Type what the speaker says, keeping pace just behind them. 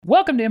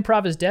Welcome to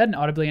Improv is Dead, an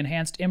audibly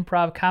enhanced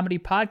improv comedy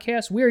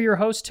podcast. We are your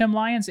hosts, Tim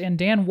Lyons and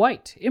Dan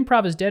White.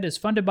 Improv is Dead is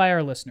funded by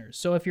our listeners,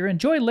 so if you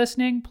enjoy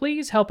listening,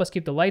 please help us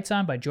keep the lights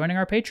on by joining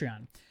our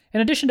Patreon.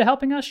 In addition to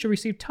helping us, you'll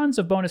receive tons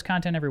of bonus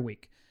content every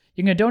week.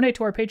 You can donate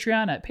to our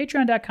Patreon at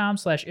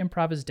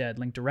patreon.com/improvisdead,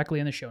 linked directly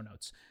in the show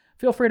notes.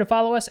 Feel free to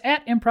follow us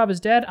at Improv is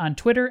Dead on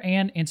Twitter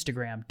and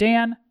Instagram.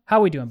 Dan, how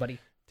we doing, buddy?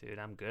 Dude,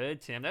 I'm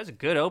good, Tim. That was a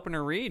good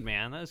opener read,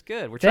 man. That was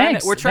good. We're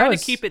Thanks. trying to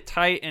keep it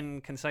tight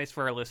and concise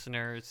for our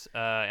listeners,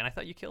 and I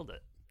thought you killed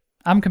it.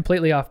 I'm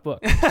completely off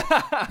book.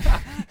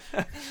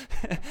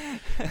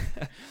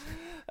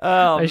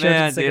 Oh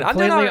man, dude,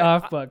 completely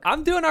off book.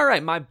 I'm doing all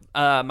right.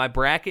 My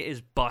bracket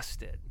is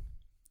busted.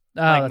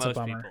 Oh, like that's most a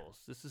bummer. people's.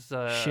 This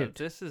Shoot.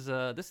 is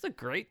a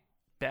great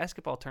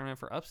basketball tournament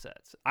for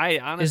upsets. I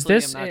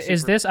honestly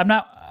I'm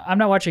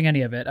not watching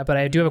any of it, but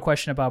I do have a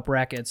question about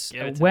brackets.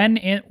 Give it to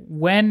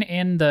When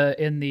in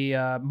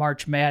the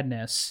March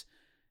Madness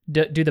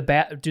do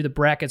the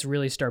brackets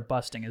really start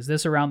busting? Is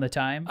this around the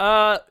time?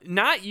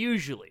 Not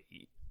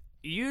usually.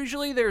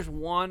 Usually there's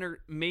one or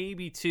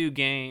maybe two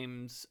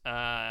games.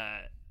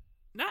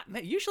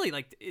 Not usually,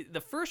 like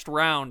the first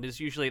round is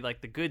usually like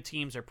the good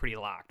teams are pretty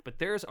locked, but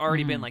there's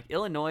already been like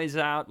Illinois is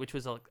out, which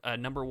was a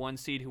number 1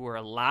 seed who were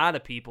a lot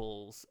of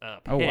people's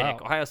pick. Oh, wow.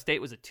 Ohio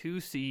State was a 2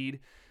 seed.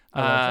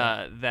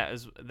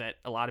 That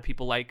a lot of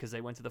people like because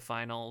they went to the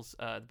finals,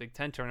 the Big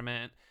Ten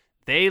tournament.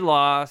 They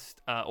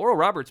lost. Oral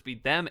Roberts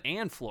beat them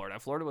and Florida.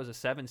 Florida was a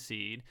 7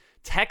 seed.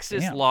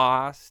 Texas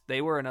lost. They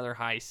were another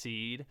high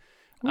seed.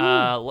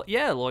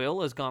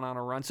 Loyola's gone on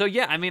a run. So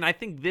yeah, I mean, I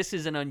think this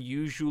is an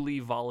unusually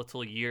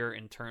volatile year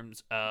in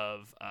terms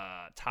of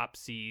top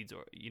seeds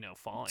or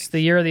falling. It's the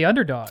year of the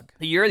underdog.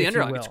 The year of the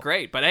underdog. It's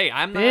great, but hey,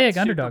 I'm not big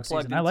super underdog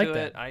plugged season. I like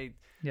that. I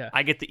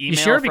get the email You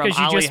sure from because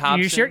Ollie Hobson.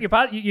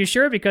 you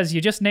sure because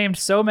you just named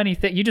so many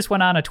things. You just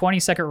went on a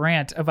 20-second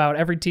rant about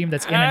every team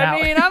that's in and out.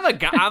 I mean, I'm a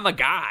guy. I'm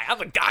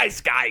a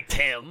guy's guy,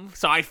 Tim.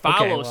 So I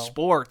follow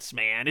sports,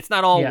 man. It's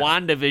not all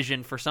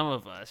WandaVision for some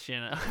of us,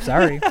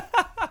 Sorry.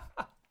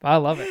 I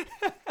love it.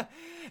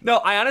 No,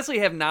 I honestly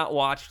have not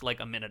watched like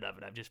a minute of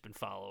it. I've just been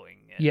following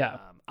it. Yeah.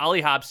 Ollie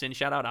Hobson,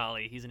 shout out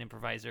Ollie. He's an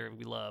improviser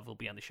we love. He'll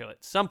be on the show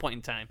at some point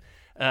in time.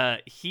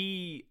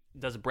 He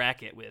does a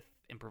bracket with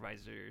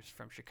improvisers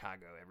from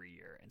Chicago every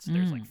year. And so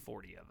there's like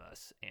 40 of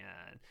us.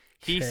 And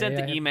he sent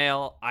the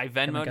email. I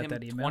Venmo'd him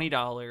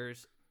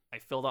 $20. I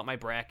filled out my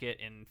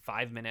bracket in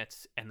 5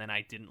 minutes, and then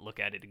I didn't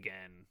look at it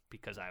again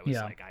because I was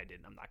like, I'm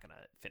not going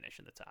to finish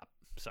in the top.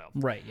 So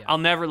I'll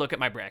never look at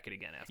my bracket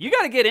again. After. You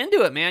got to get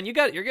into it, man.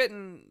 You're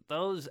getting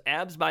those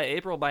abs by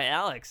April by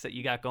Alex that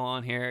you got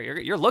going here.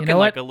 You're looking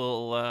like a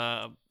little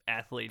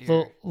athlete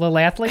here. Little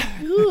athlete?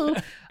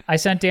 I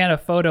sent Dan a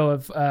photo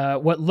of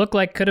what looked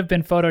like could have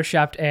been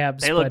photoshopped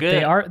abs. They look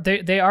good.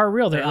 They are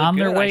real. They're on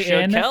their way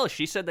in. Kel,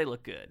 she said they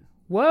look good.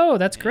 Whoa,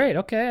 that's great.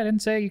 Okay, I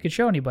didn't say you could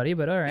show anybody,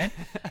 but all right.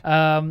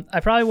 I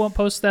probably won't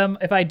post them.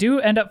 If I do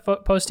end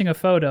up posting a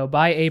photo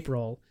by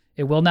April,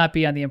 it will not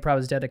be on the Improv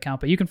is Dead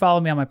account, but you can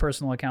follow me on my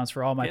personal accounts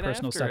for all my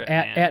personal stuff.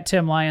 At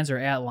Tim Lyons or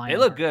at Lyons. They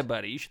look good,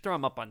 buddy. You should throw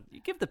them up on. You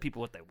give the people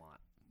what they want.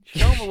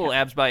 Show them a little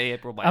abs by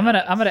April. I'm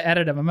gonna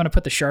edit them. I'm gonna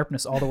put the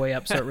sharpness all the way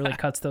up so it really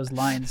cuts those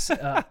lines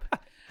up.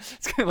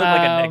 It's gonna look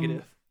like a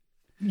negative.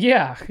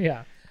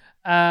 Yeah.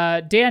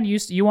 Dan, you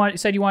said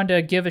you wanted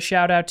to give a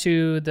shout out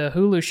to the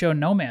Hulu show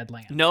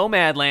Nomadland.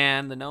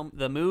 Nomadland,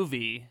 the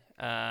movie.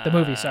 The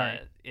movie, sorry.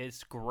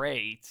 It's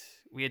great.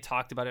 We had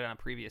talked about it on a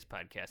previous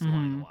podcast. I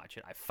wanted to watch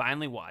it. I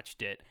finally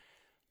watched it.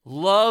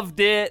 Loved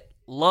it.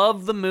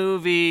 Loved the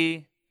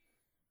movie.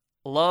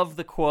 Loved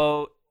the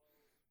quote.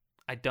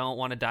 I don't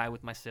want to die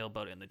with my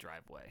sailboat in the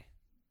driveway.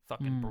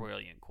 Fucking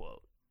brilliant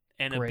quote.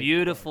 And great, a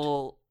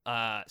beautiful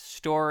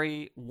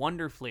story,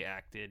 wonderfully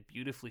acted,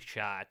 beautifully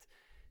shot.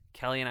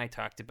 Kelly and I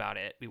talked about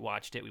it. We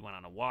watched it. We went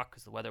on a walk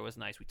because the weather was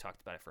nice. We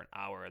talked about it for an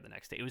hour the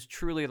next day. It was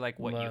truly like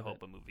what you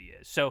hope a movie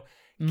is. So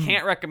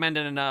can't recommend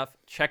it enough.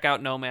 Check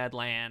out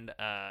Nomadland.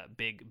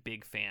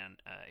 Big fan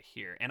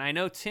here. And I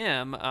know,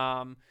 Tim,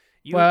 I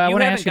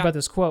want to ask you about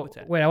this quote.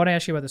 Wait, I want to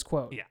ask you about this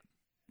quote.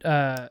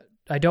 Yeah.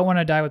 I don't want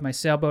to die with my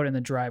sailboat in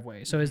the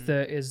driveway. So is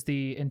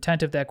the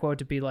intent of that quote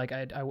to be like,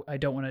 I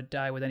don't want to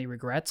die with any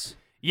regrets?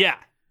 Yeah.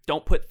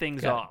 Don't put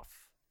things off.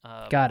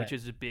 Which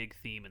is a big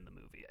theme in the movie.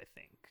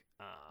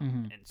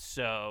 And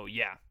so,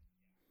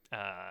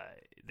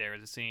 there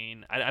is a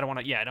scene. I don't want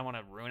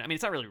to ruin it. I mean,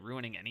 it's not really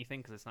ruining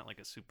anything because it's not like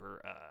a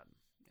super,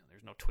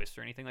 there's no twist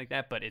or anything like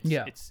that, but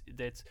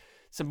it's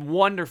some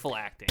wonderful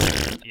acting.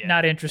 Yeah.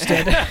 Not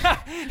interested.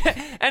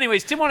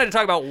 Anyways, Tim wanted to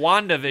talk about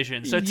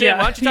WandaVision. So, Tim,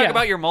 why don't you talk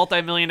about your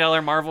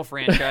multi-million-dollar Marvel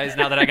franchise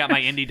now that I got my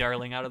indie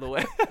darling out of the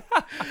way?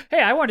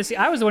 Hey, I was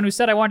the one who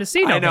said I wanted to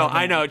see Nomadland.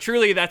 I know.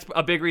 Truly, that's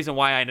a big reason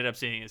why I ended up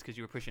seeing it is because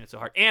you were pushing it so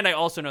hard. And I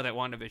also know that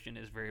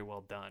WandaVision is very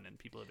well done, and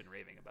people have been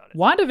raving about it.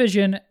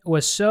 WandaVision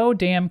was so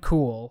damn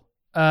cool.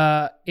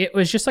 It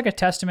was just like a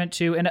testament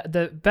to, and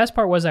the best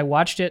part was I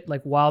watched it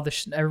like while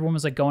everyone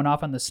was like going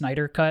off on the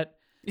Snyder cut,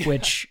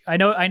 which I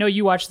know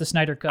you watched the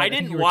Snyder cut. I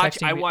didn't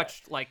watch. I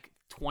watched like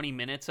 20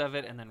 minutes of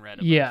it and then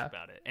read a Yeah. bunch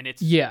about it. And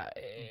it's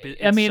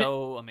it's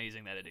so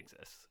amazing that it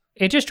exists.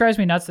 It just drives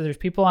me nuts that there's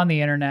people on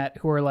the internet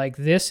who are like,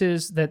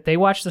 that they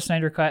watch the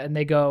Snyder Cut and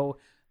they go,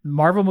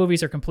 Marvel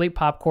movies are complete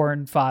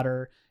popcorn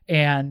fodder,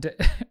 and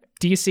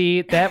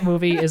DC, that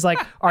movie is like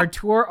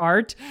auteur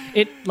art.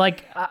 It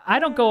like I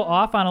don't go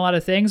off on a lot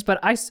of things, but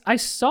I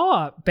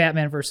saw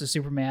Batman versus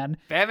Superman.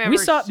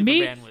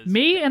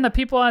 Me and the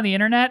people on the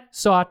internet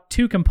saw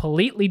two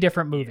completely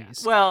different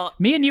movies. Yeah. Well,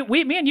 me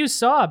and you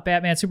saw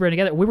Batman Superman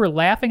together. We were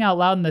laughing out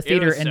loud in the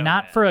theater, and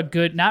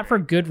for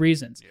good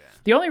reasons. Yeah.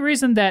 The only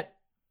reason that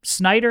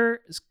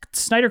Snyder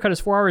Cut is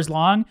 4 hours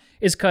long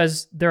is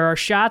because there are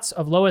shots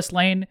of Lois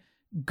Lane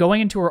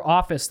going into her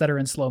office that are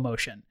in slow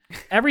motion.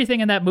 Everything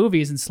in that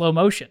movie is in slow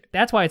motion.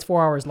 That's why it's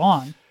 4 hours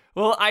long.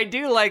 Well, I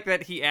do like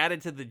that he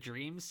added to the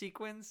dream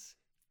sequence,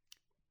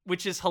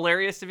 which is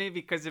hilarious to me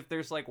because if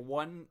there's like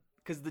one,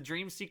 because the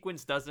dream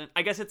sequence doesn't,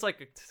 I guess it's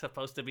like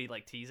supposed to be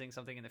like teasing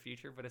something in the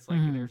future, but it's like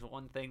there's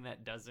one thing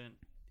that doesn't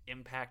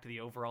impact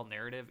the overall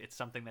narrative. It's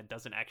something that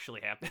doesn't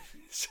actually happen.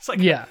 It's just like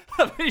a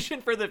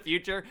vision for the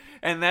future,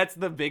 and that's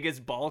the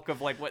biggest bulk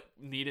of like what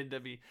needed to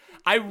be.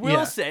 I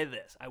will say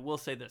this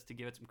to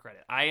give it some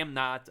credit. I am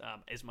not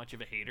as much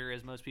of a hater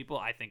as most people.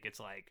 I think it's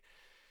like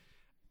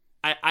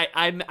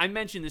I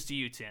mentioned this to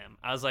you, Tim.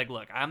 I was like,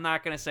 look, I'm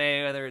not gonna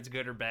say whether it's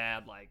good or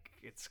bad. Like,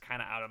 it's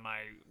kind of out of my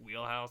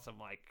wheelhouse. I'm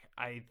like,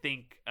 I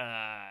think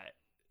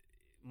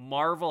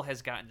Marvel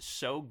has gotten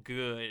so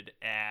good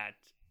at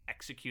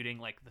executing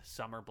like the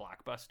summer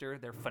blockbuster.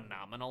 They're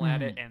phenomenal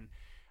at it, and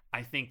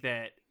I think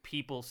that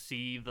people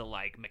see the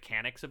like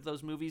mechanics of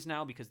those movies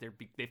now because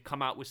they've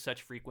come out with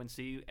such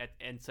frequency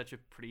and such a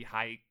pretty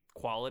high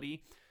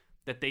quality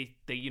that they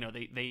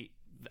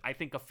I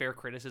think a fair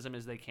criticism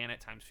is they can at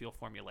times feel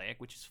formulaic,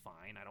 which is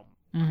fine. I don't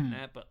mind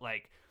that, but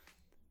like,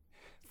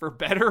 for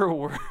better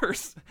or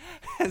worse,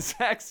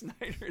 Zack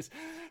Snyder's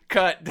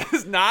cut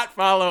does not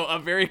follow a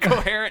very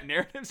coherent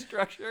narrative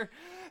structure.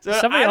 So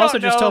somebody also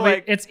just told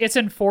me it's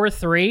in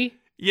 4:3.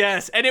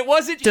 Yes, and it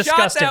wasn't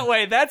shot that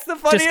way. That's the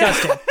funniest.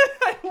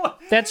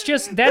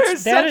 Disgusting.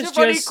 There's such a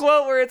funny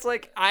quote where it's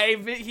like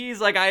he's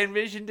like, I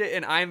envisioned it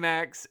in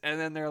IMAX, and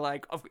then they're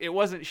like, it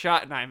wasn't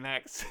shot in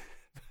IMAX.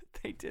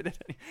 But they did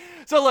it.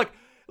 So look,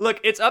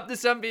 it's up to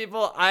some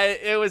people.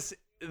 It was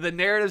the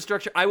narrative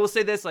structure. I will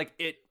say this, like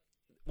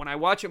when I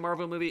watch a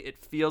Marvel movie,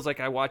 it feels like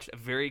I watched a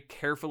very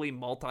carefully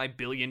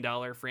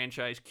multi-billion-dollar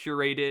franchise,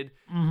 curated,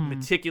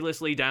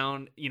 meticulously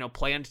down,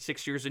 planned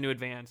 6 years into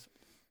advance.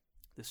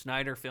 The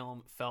Snyder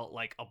film felt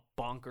like a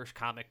bonkers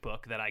comic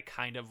book that I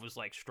kind of was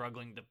like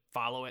struggling to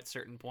follow at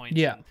certain points.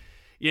 Yeah.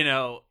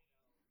 And,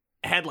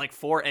 had like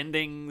 4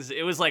 endings.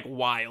 It was like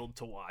wild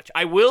to watch.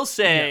 I will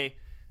say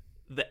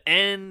the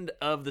end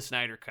of the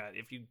Snyder Cut,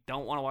 if you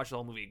don't want to watch the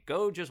whole movie,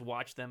 go just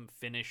watch them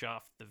finish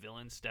off the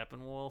villain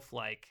Steppenwolf.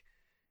 Like,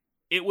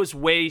 it was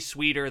way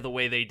sweeter the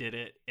way they did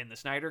it in the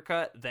Snyder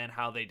Cut than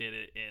how they did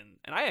it in.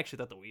 And I actually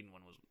thought the Whedon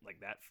one was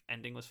like, that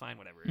ending was fine.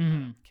 Whatever. I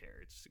don't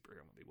care. It's a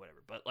superhero movie. Whatever.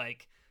 But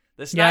like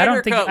the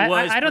Snyder Cut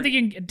was. I don't think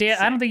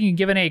you can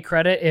give it any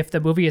credit if the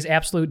movie is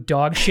absolute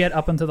dog shit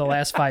up until the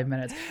last 5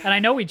 minutes. And I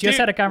know we just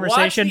had a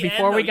conversation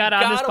before we got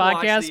on this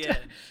podcast.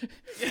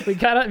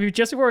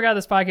 Just before we got on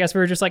this podcast, we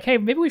were just like, hey,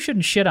 maybe we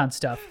shouldn't shit on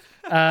stuff.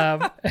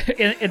 That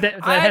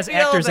has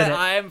actors in it.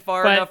 I'm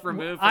far enough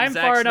removed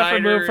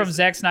from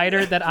Zack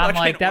Snyder that I'm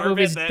like, that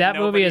movie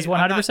is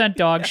 100%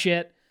 dog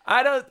shit.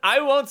 I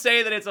won't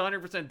say that it's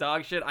 100%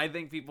 dog shit. I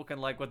think people can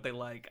like what they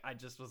like. I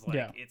just was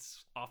like,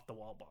 it's off the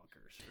wall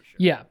bonkers for sure.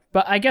 Yeah,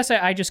 but I guess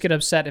I just get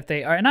upset if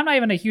they are, and I'm not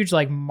even a huge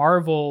like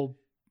Marvel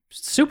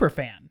super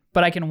fan,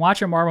 but I can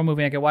watch a Marvel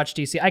movie, I can watch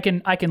DC. I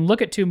can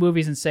look at two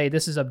movies and say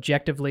this is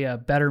objectively a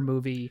better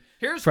movie.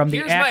 Here's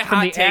my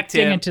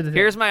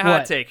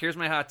hot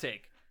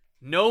take.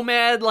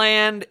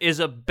 Nomadland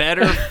is a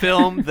better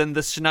film than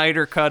the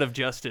Snyder Cut of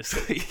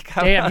Justice League.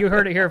 Damn, you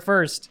heard it here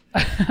first.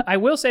 I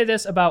will say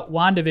this about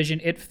WandaVision.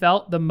 It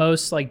felt the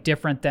most like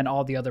different than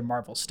all the other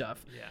Marvel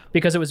stuff. Yeah.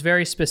 Because it was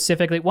very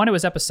specifically, one, it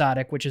was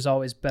episodic, which is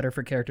always better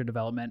for character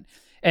development.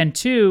 And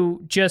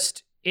two,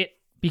 just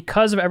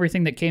because of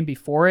everything that came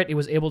before it, it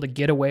was able to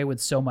get away with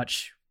so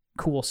much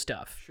cool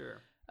stuff.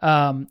 Sure.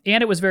 And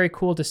it was very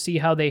cool to see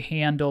how they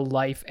handle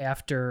life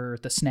after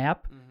the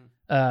snap.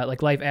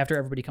 Like life after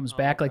everybody comes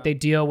back. Okay. Like they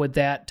deal with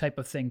that type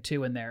of thing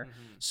too in there.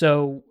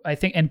 So I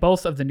think, and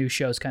both of the new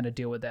shows kind of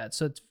deal with that.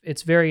 So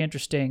it's very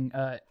interesting.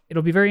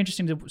 It'll be very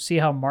interesting to see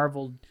how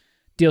Marvel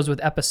deals with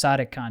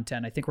episodic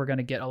content. I think we're going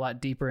to get a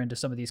lot deeper into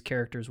some of these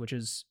characters, which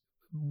is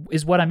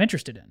what I'm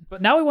interested in.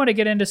 But now we want to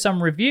get into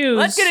some reviews.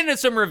 Let's get into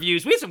some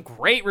reviews. We had some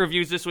great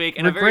reviews this week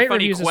and a very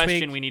funny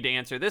question we need to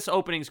answer. This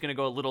opening is going to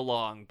go a little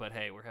long, but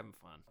hey, we're having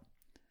fun.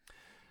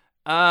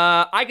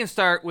 I can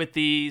start with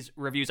these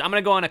reviews. I'm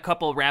going to go on a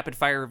couple rapid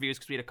fire reviews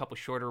because we had a couple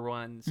shorter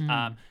ones.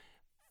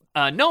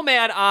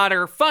 Nomad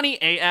Otter, funny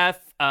AF.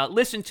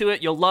 Listen to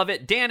it. You'll love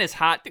it. Dan is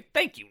hot.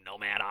 Thank you,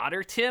 Nomad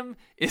Otter. Tim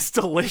is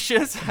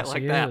delicious. I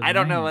like that. I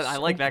don't know. I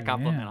like that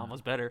compliment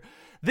almost better.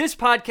 This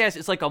podcast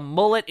is like a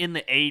mullet in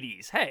the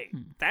 80s. Hey,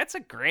 that's a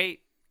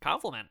great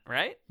compliment,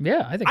 right?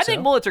 Yeah, I think I so.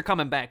 think mullets are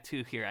coming back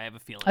too here. I have a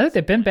feeling. I think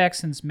they've been back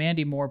since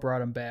Mandy Moore brought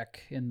them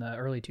back in the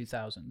early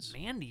 2000s.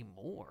 Mandy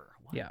Moore.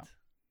 What? Yeah.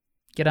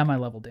 Get on my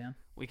level, Dan.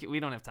 We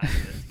don't have time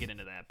to get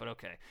into that, but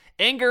okay.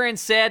 Anger and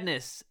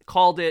Sadness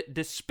called it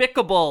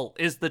Despicable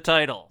is the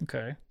title.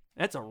 Okay.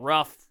 That's a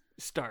rough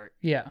start,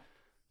 Yeah.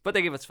 but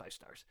they give us 5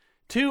 stars.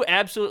 2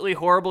 absolutely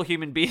horrible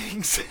human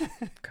beings.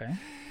 Okay.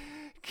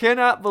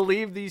 Cannot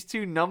believe these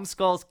 2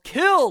 numbskulls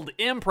killed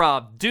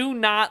improv. Do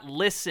not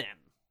listen.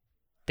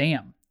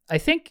 Damn. I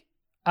think,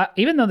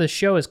 even though the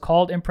show is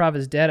called Improv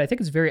is Dead, I think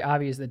it's very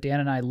obvious that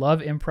Dan and I love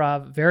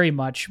improv very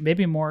much,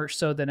 maybe more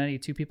so than any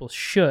 2 people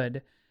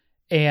should.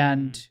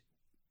 And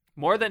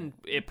more than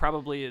it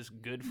probably is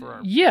good for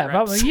our yeah, reps.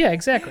 probably, yeah,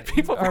 exactly.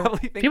 People probably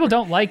think people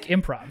don't like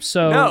improv,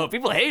 so no,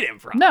 people hate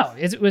improv. No,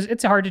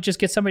 it's hard to just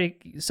get somebody.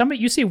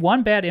 You see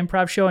one bad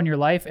improv show in your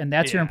life, and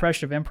that's your Yeah.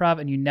 impression of improv,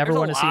 and you never There's a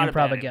want to see lot of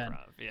improv bad again.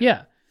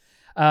 improv,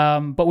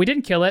 Yeah. But we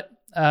didn't kill it.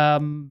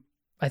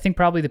 I think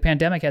probably the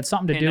pandemic had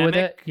something to do with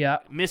it. Pandemic, Yeah.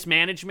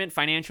 Mismanagement,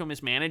 financial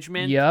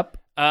mismanagement. Yep.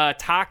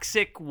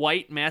 Toxic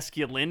white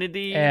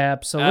masculinity.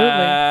 Absolutely.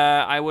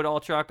 I would all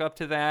chalk up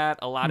to that.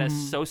 A lot of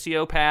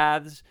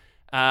sociopaths.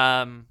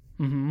 And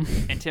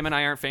Tim and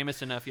I aren't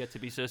famous enough yet to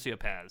be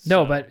sociopaths.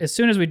 No, so- but as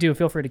soon as we do,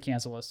 feel free to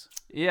cancel us.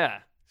 yeah,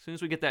 as soon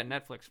as we get that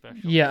Netflix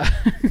special. Yeah.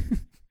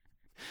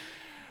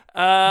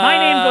 My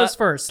name goes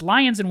first.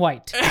 Lions and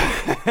White.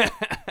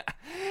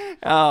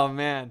 Oh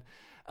man.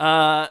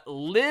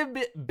 Lib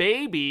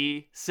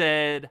Baby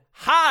said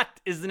hot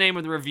is the name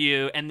of the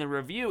review, and the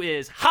review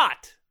is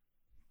hot.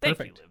 Thank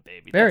Perfect. you, Lib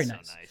Baby. Very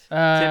That's nice. So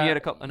nice. Tim, you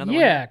had another one?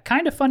 Yeah,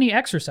 kind of funny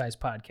exercise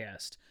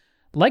podcast.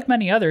 Like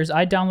many others,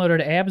 I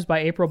downloaded Abs by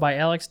April by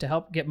Alex to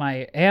help get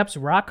my abs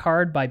rock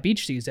hard by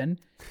beach season.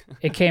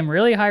 It came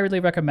really highly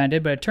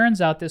recommended, but it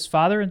turns out this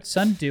father and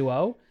son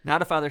duo,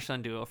 Not a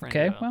father-son duo, friend.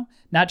 okay, duo. well,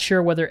 not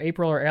sure whether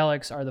April or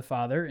Alex are the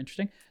father,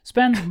 interesting,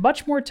 spends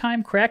much more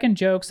time cracking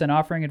jokes than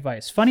offering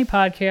advice. Funny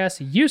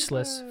podcast,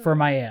 useless for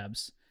my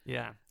abs.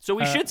 Yeah. So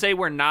we should say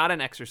we're not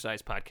an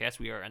exercise podcast.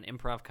 We are an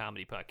improv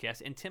comedy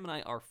podcast, and Tim and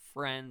I are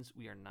friends.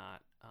 We are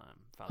not.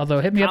 Fathers. Although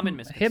hit me up Common in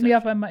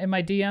misconception.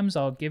 my DMs,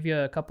 I'll give you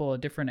a couple of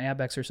different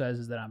ab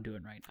exercises that I'm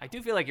doing right now. I do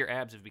feel like your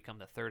abs have become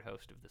the 3rd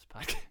host of this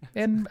podcast.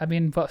 And I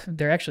mean,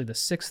 they're actually the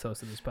 6th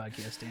host of this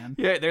podcast, Dan.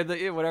 Yeah, they're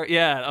the whatever.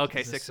 Yeah,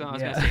 okay, 6. I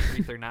was yeah. gonna say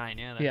 3 through 9.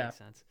 Yeah, that Yeah. makes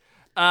sense.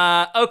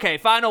 Okay,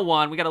 final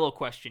one. We got a little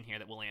question here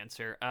that we'll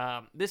answer.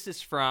 This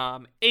is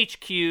from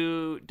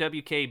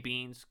HQWK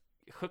Beans,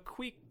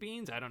 Hookwik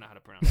Beans. I don't know how to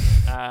pronounce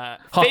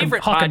it.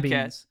 Favorite Hawk and podcast.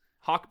 Beans.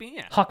 Hawk Bean.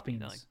 Yeah. Hawk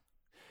Beans.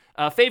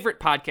 Favorite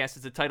podcast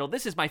is the title.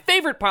 This is my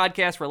favorite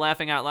podcast for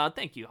laughing out loud.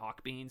 Thank you,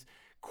 Hawk Beans.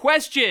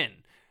 Question.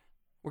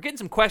 We're getting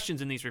some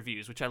questions in these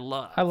reviews, which I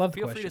love. I love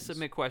Feel free to questions.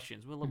 submit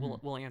questions.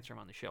 We'll answer them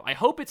on the show. I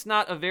hope it's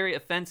not a very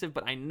offensive,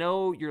 but I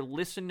know your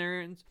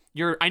listeners.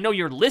 I know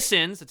your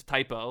listens. It's a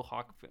typo.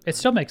 Hawk. It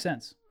still makes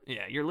sense.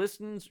 Yeah, your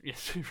listens.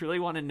 Yes, really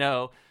want to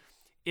know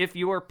if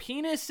your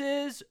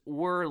penises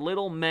were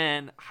little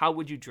men. How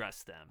would you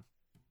dress them?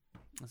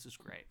 This is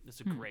great. This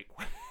is a great.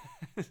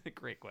 This is a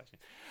great question.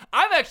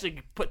 I've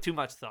actually put too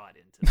much thought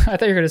into this. I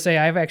thought you were going to say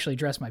I've actually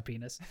dressed my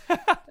penis.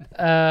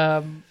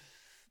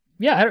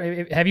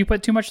 Yeah, have you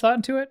put too much thought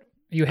into it?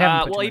 You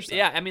haven't put too much thought.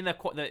 Yeah. I mean,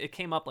 it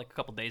came up like a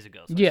couple days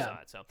ago. So Yeah. I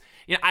saw it.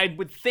 So I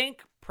would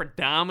think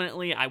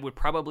predominantly I would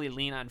probably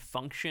lean on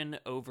function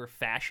over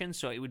fashion.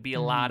 So it would be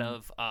a lot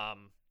of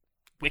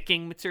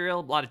wicking material,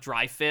 a lot of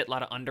dry fit, a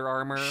lot of Under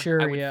Armour.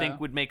 Sure, I would yeah. think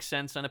would make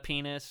sense on a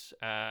penis.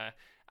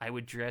 I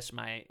would dress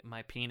my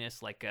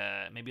penis like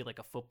maybe like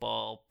a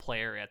football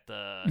player at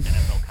the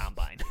NFL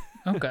Combine.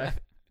 Okay.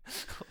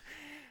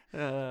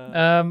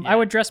 Yeah. I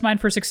would dress mine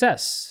for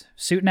success.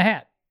 Suit and a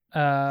hat.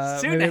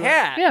 Suit maybe and a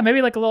hat? Yeah,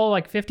 maybe like a little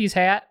like 50s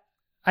hat.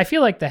 I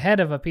feel like the head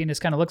of a penis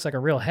kind of looks like a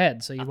real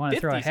head, so you want to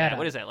throw a 50s hat on.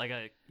 What is that? Like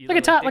a Like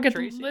a top, like a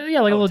Tracy? yeah,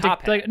 like a little top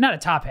Dick, hat. like not a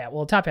top hat.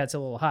 Well, a top hat's a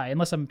little high,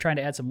 unless I'm trying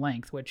to add some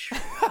length, which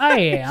I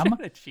am. Trying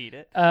to cheat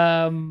it.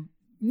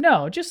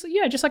 No, just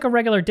like a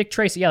regular Dick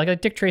Tracy. Yeah, like a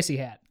Dick Tracy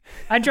hat.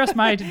 I dress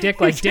my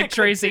dick like Dick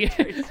Tracy.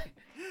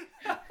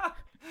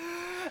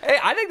 Hey,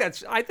 I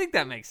think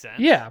that makes sense.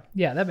 Yeah,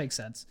 that makes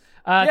sense.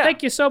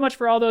 Thank you so much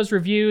for all those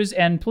reviews,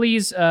 and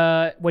please,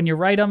 when you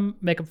write them,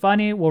 make them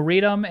funny. We'll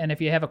read them, and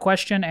if you have a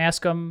question,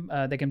 ask them.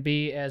 They can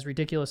be as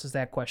ridiculous as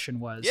that question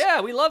was.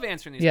 Yeah, we love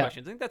answering these Yeah.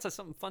 questions. I think that's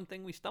some fun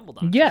thing we stumbled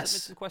on. Yes. So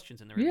submit some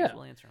questions in the reviews. Yeah.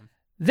 We'll answer them.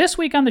 This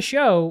week on the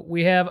show,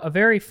 we have a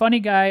very funny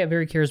guy, a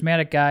very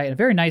charismatic guy, and a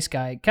very nice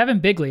guy. Kevin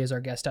Bigley is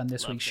our guest on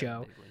this week's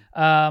show.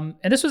 And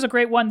this was a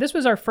great one. This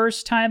was our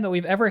first time that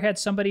we've ever had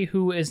somebody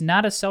who is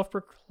not a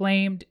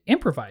self-proclaimed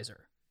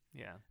improviser.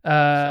 Yeah.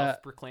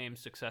 Self-proclaimed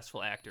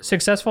successful actor.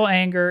 Successful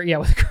anger, yeah,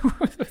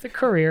 with a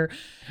career.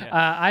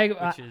 Yeah.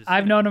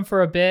 I've known him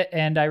for a bit,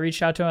 and I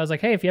reached out to him. I was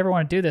like, "Hey, if you ever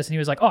want to do this," and he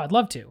was like, "Oh, I'd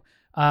love to."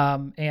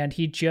 And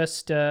he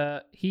just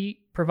he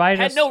provided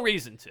Had us no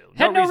reason to.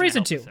 had no reason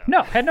help to. us out.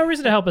 No, had no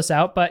reason to help us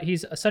out. But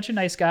he's such a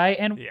nice guy,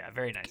 and Yeah,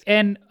 very nice.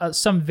 and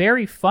some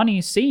very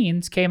funny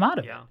scenes came out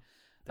of Yeah.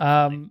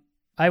 it.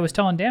 I was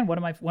telling Dan one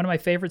of my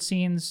favorite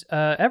scenes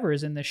ever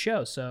is in this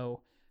show.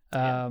 So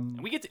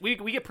And we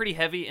get pretty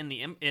heavy in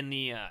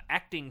the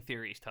acting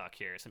theories talk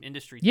here. Some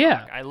industry Yeah.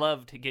 talk. I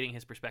loved getting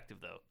his perspective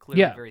though.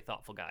 Clearly, a very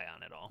thoughtful guy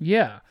on it all.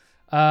 Yeah.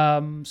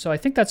 So I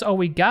think that's all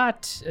we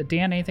got.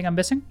 Dan, anything I'm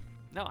missing?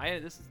 No,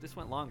 this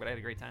went long, but I had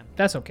a great time.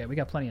 That's okay. We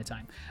got plenty of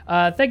time.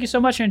 Thank you so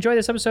much, and enjoy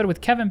this episode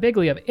with Kevin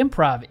Bigley of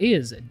Improv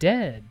is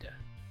Dead.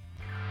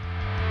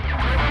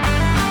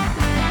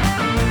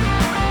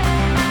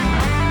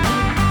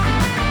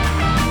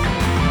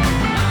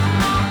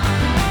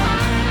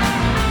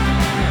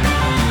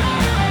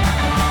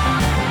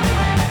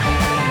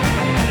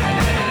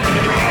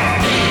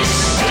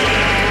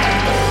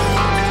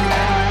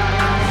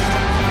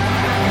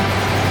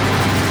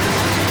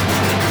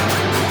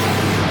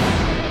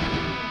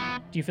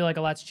 Do you feel like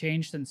a lot's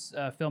changed since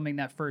filming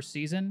that first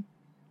season?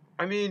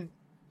 I mean,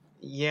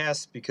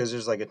 yes, because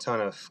there's like a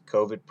ton of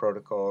COVID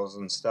protocols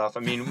and stuff.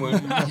 I mean, Boom,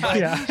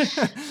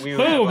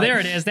 there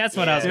it is. That's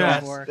what I was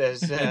going for.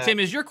 Tim,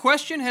 is your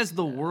question, has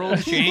the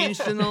world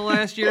changed in the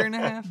last year and a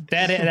half?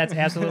 That's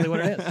absolutely what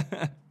it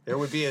is. There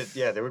would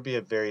be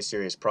a very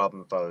serious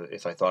problem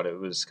if I thought it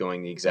was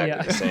going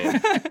exactly the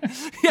same.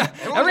 Yeah,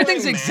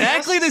 everything's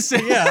exactly the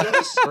same. Yeah,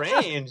 so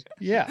strange.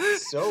 Yeah,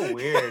 so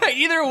weird.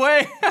 Either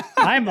way,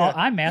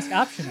 I'm mask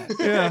optional.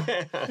 Yeah.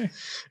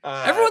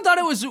 Everyone thought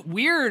it was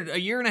weird a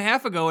year and a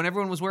half ago, and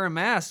everyone was wearing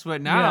masks,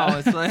 but now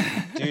it's like,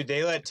 dude,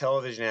 they let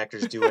television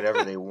actors do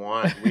whatever they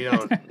want. We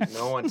don't.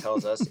 No one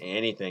tells us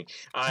anything.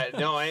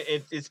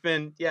 It's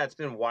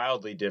been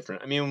wildly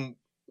different. I mean,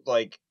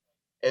 like.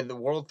 And the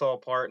world fell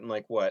apart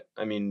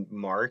in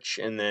March,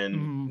 and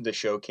then the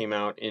show came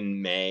out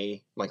in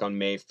May, like on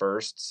May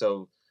 1st.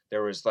 So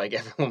there was like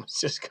everyone was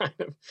just kind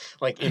of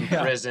like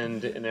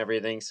imprisoned and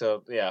everything.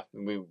 So yeah,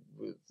 we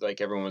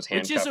like everyone was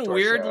handcuffed. Which is a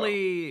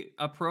weirdly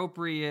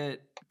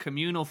appropriate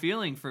communal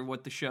feeling for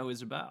what the show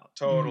is about.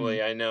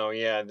 Totally, I know.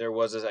 Yeah, there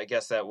was. I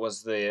guess that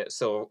was the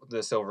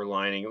silver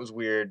lining. It was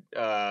weird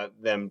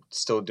them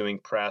still doing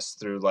press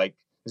through like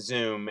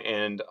Zoom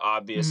and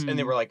obvious, and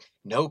they were like,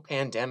 no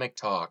pandemic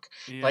talk,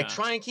 like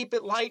try and keep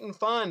it light and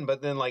fun,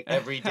 but then like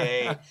every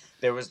day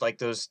there was like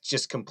those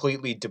just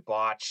completely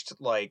debauched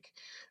like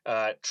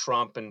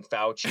Trump and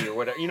Fauci or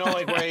whatever,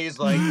 like where he's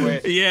like,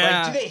 like, do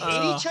they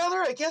hate each other?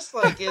 I guess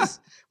like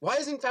why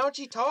isn't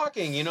Fauci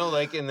talking?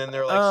 Like, and then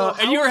they're like,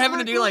 and you were having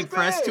to do like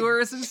press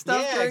tours and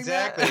stuff. Yeah,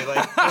 exactly.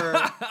 Like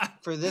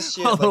for this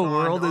shit, the like,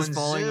 world is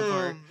falling Zoom,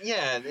 apart.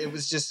 Yeah, it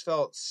was just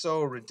felt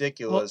so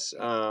ridiculous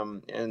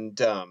and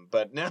dumb.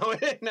 But now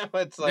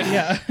it's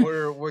like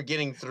we're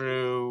getting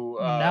through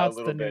now it's a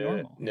little the bit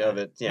new normal. of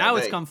it. Yeah, now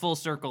it's come full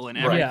circle, and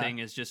everything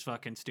is just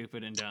fucking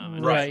stupid and dumb.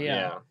 And right?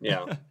 Yeah.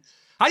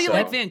 How do you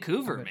like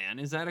Vancouver, man?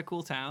 Is that a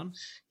cool town?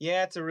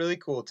 Yeah, it's a really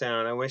cool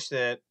town. I wish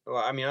that. Well,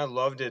 I mean, I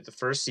loved it the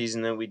first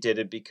season that we did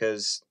it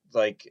because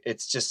like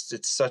it's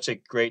such a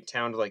great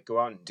town to like go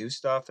out and do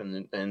stuff,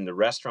 and the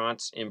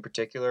restaurants in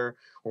particular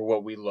were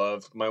what we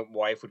loved. My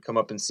wife would come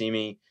up and see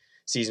me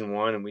season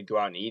 1 and we'd go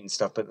out and eat and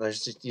stuff, but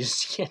you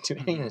just can't do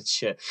any of that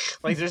shit.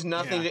 Like there's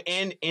nothing to,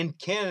 and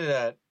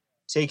Canada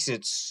takes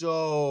it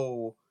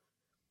so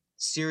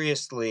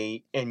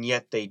seriously, and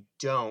yet they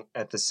don't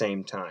at the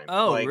same time.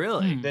 Oh, like,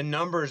 really? The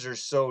numbers are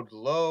so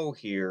low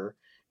here.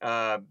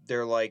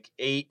 They're like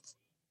eight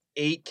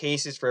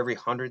cases for every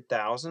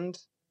 100,000,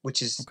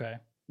 which is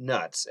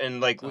nuts.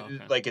 And like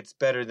like it's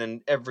better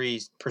than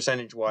every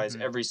percentage-wise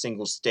every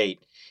single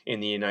state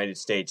in the United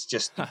States,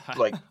 just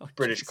like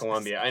British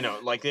Columbia. I know,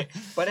 like,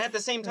 but at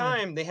the same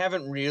time, they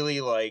haven't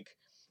really like.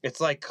 It's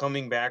like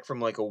coming back from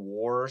like a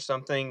war or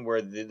something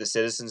where the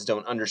citizens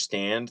don't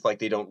understand, like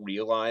they don't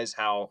realize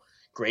how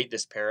great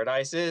this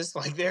paradise is.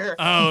 Like they're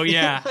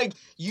like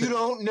you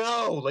don't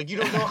know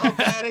how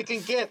bad it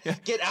can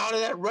get out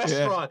of that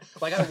restaurant.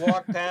 Like I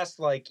walked past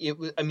like it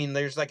was. I mean,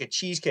 there's like a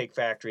cheesecake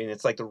factory and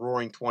it's like the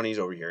Roaring '20s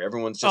over here.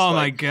 Everyone's just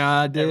my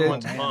god, dude.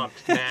 Everyone's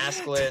pumped,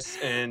 maskless,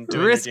 and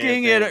doing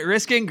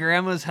risking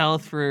grandma's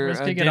health for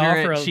a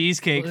dinner at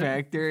Cheesecake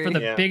Factory for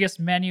the biggest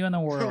menu in the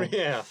world.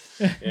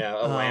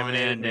 A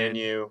laminated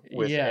menu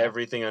with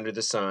everything under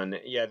the sun.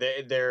 Yeah,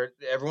 they're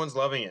everyone's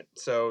loving it.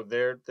 So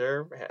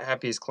they're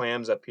happy as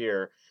clams up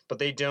here, but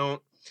they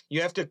don't.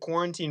 You have to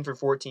quarantine for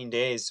 14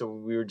 days. So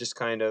we were just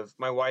kind of.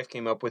 My wife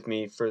came up with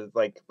me for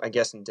like I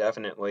guess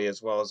indefinitely,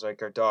 as well as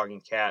like our dog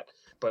and cat.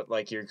 But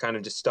like you're kind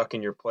of just stuck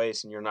in your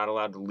place and you're not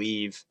allowed to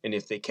leave. And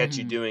if they catch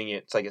you doing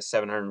it, it's like a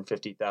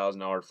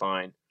 $750,000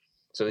 fine.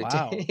 So they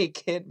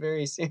take it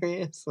very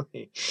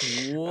seriously.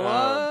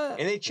 What?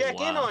 And they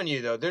check in on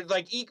you though. They're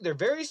like they're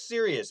very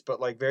serious, but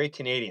like very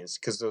Canadians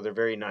because they're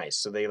very nice.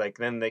 So they like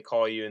then they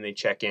call you and they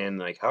check in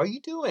like, how are you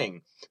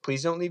doing?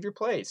 Please don't leave your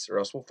place or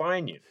else we'll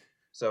fine you.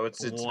 So it's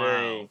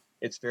very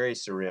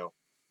surreal.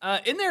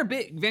 In there,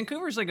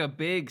 Vancouver's like a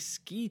big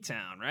ski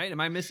town, right?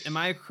 Am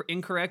I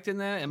incorrect in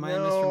that? Am I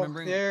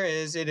misremembering? There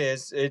is. It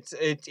is.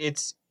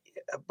 It's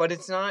but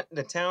it's not.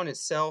 The town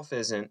itself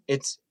isn't.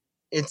 It's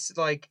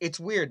like it's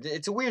weird.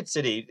 It's a weird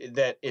city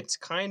that it's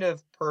kind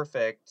of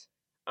perfect.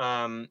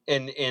 And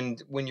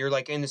when you're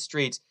like in the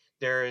streets,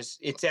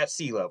 it's at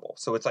sea level,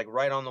 so it's like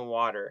right on the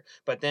water.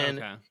 But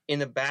then in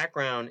the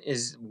background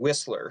is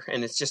Whistler,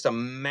 and it's just a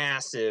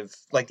massive,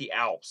 like the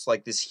Alps,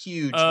 like this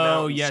huge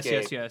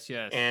mountainscape.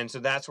 Yes. And so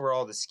that's where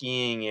all the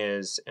skiing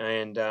is.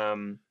 And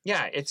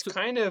it's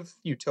kind of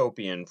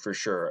utopian for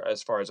sure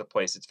as far as a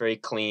place. It's very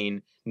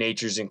clean.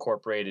 Nature's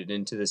incorporated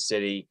into the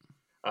city.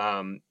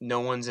 No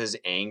one's as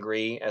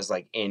angry as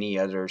like any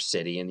other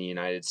city in the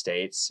United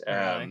States.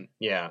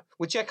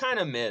 Which I kind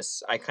of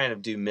miss. I kind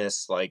of do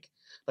miss like,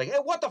 hey,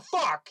 what the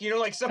fuck? You know,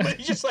 like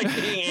somebody just like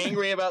being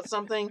angry about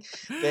something.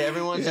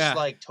 Everyone's just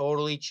like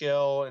totally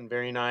chill and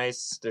very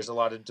nice. There's a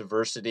lot of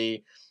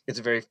diversity. It's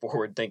a very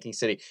forward-thinking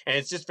city, and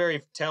it's just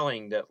very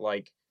telling that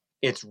like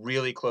it's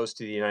really close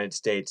to the United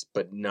States,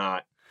 but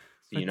not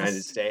the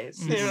United States.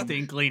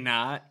 Distinctly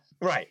not.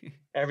 Right.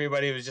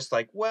 Everybody was just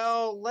like,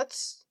 well,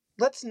 let's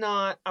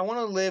not. I want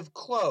to live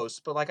close,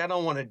 but like I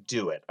don't want to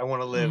do it. I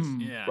want to live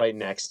right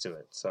next to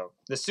it. So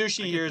the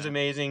sushi here is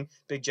amazing.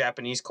 Big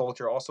Japanese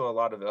culture. Also a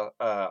lot of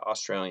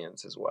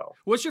Australians as well.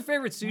 What's your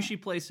favorite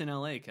sushi place in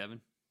LA,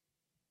 Kevin?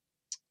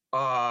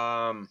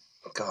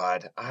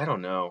 God, I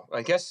don't know.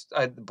 I guess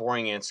the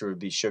boring answer would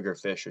be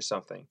Sugarfish or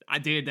something.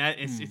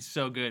 It's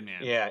so good,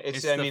 man. Yeah,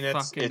 it's really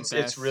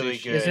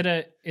sushi.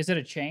 good. Is it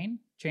a chain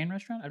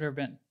restaurant? I've never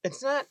been.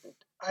 It's not.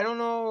 I don't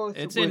know.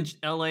 It's in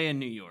L.A. and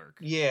New York.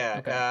 Yeah,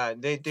 okay.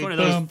 It's one of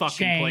those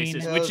fucking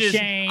places, which is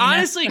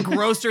honestly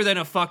grosser than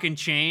a fucking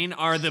chain.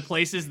 Are the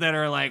places that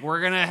are like, we're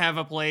gonna have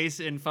a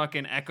place in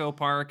fucking Echo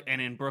Park and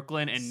in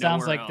Brooklyn and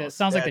nowhere else.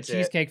 Sounds like the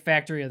Cheesecake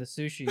Factory of the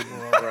sushi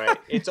world. Right.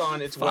 It's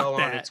well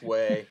on its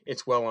way.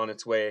 It's well on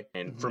its way.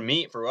 And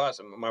for us,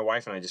 my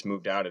wife and I just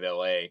moved out of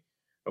L.A.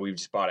 We've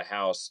just bought a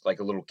house, like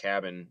a little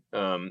cabin,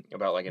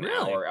 about like an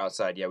hour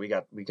outside. Yeah, we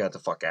got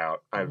the fuck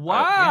out.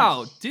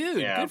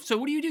 Dude. Yeah. Good. So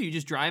what do? You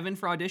just drive in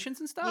for auditions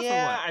and stuff?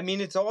 Yeah, or what? I mean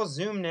it's all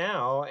Zoom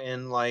now,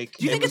 and like.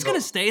 Do you think it's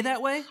gonna stay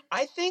that way?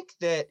 I think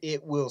that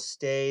it will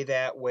stay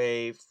that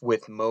way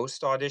with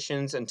most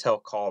auditions until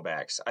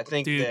callbacks. I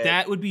think,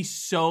 that would be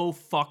so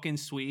fucking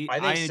sweet. I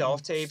think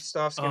self-tape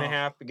stuff's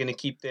gonna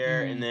keep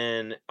there, and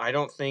then I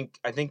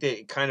think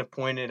they kind of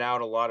pointed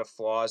out a lot of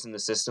flaws in the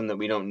system that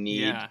we don't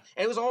need. Yeah.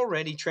 And it was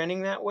already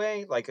trending that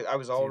way. Like I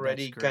was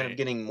already kind of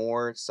getting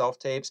more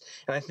self-tapes,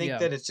 and I think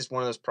that it's just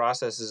one of those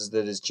processes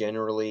that is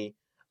generally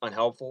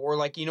unhelpful. Or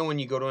like, you know, when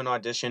you go to an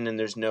audition and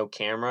there's no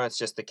camera, it's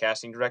just the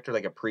casting director,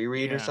 like a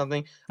pre-read or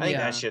something. I think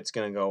that shit's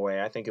gonna go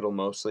away. I think it'll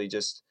mostly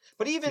just,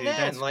 but even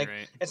then, like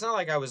it's not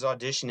like I was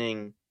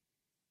auditioning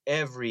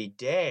every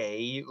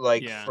day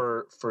like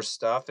for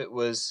stuff. It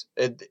was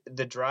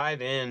the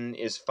drive-in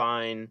is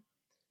fine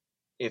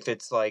if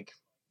it's like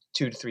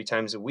 2 to 3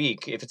 times a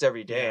week. If it's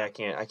every day, I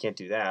can't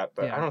do that.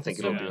 But I don't think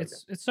it'll be.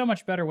 It's so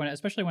much better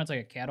especially when it's like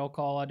a cattle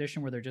call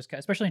audition where they're just,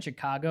 especially in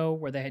Chicago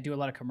where they do a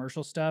lot of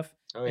commercial stuff.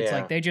 It's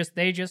like they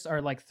just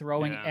are like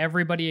throwing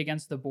everybody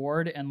against the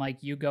board, and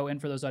like you go in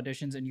for those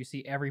auditions and you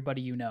see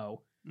everybody you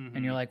know.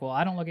 And you're like, well,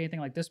 I don't look anything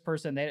like this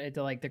person. They're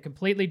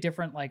completely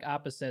different, like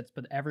opposites,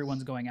 but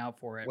everyone's going out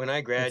for it. When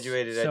I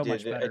graduated,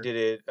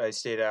 I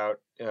stayed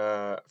out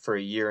for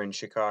a year in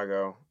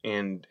Chicago,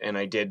 and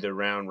I did the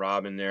round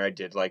robin there.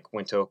 I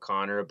went to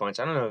O'Connor a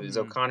bunch. I don't know, is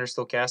O'Connor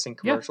still casting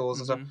commercials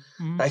and stuff?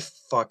 I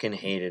fucking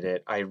hated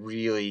it.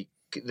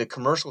 The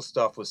commercial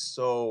stuff was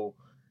so.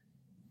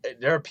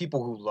 There are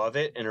people who love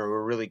it and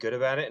are really good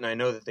about it, and I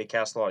know that they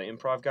cast a lot of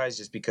improv guys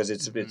just because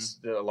it's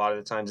a lot of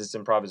the times it's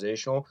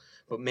improvisational.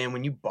 But man,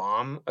 when you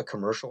bomb a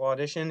commercial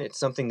audition, it's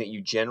something that you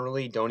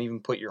generally don't even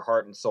put your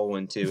heart and soul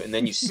into, and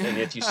then and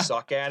if you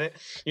suck at it,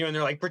 you know, and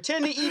they're like,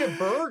 pretend to eat a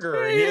burger,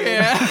 and you're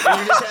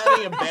just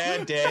having a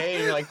bad day,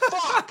 and you're like,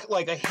 fuck,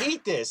 like I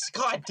hate this,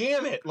 god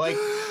damn it, like,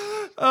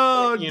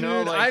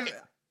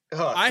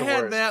 I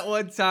had that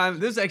one time.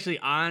 This was actually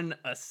on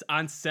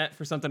set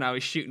for something I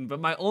was shooting, but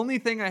my only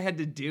thing I had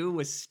to do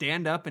was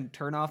stand up and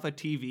turn off a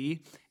TV,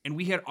 and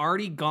we had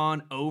already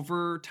gone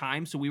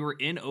overtime, so we were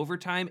in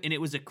overtime, and it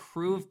was a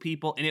crew of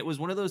people, and it was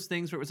one of those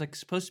things where it was like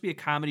supposed to be a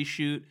comedy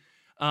shoot,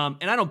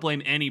 and I don't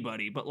blame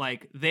anybody, but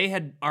like they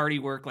had already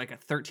worked like a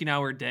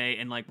 13-hour day,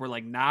 and like were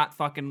like not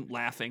fucking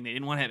laughing. They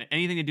didn't want to have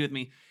anything to do with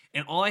me,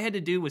 and all I had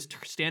to do was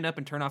stand up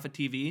and turn off a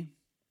TV.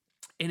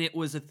 And it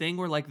was a thing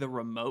where like the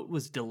remote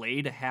was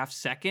delayed a half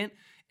second.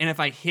 And if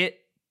I hit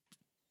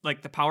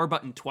like the power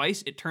button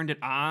twice, it turned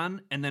it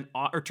on and then,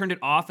 or turned it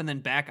off and then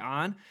back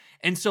on.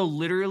 And so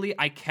literally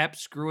I kept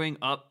screwing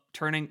up,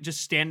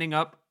 just standing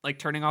up, like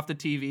turning off the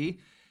TV.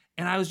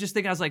 And I was just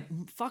thinking, I was like,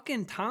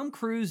 fucking Tom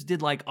Cruise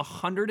did like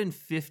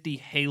 150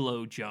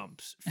 Halo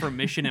jumps for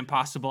Mission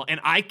Impossible. And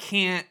I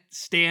can't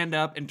stand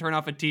up and turn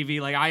off a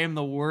TV. Like I am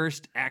the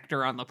worst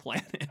actor on the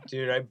planet.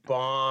 Dude, I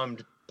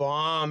bombed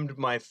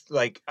my,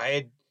 like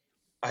I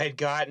had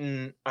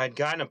gotten a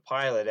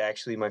pilot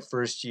actually my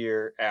first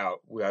year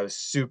out. I was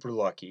super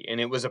lucky, and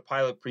it was a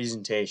pilot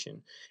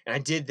presentation, and I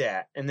did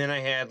that. And then I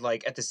had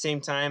like at the same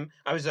time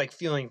I was like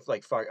feeling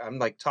like fuck, I'm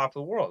like top of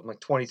the world. I'm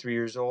like 23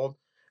 years old.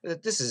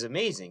 This is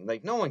amazing.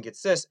 Like no one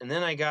gets this. And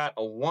then I got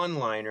a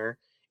one-liner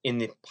in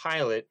the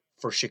pilot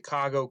for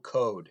Chicago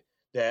Code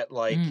that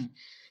like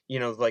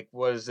like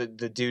was the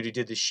dude who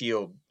did The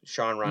Shield,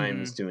 Sean Ryan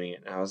was doing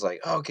it. And I was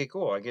like, oh, okay,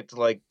 cool. I get to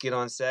like get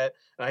on set,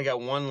 and I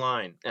got one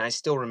line, and I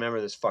still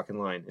remember this fucking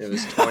line. It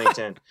was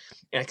 2010,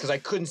 and because I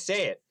couldn't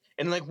say it.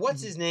 And like,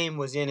 what's his name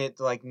was in it?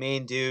 Like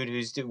main dude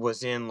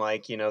was in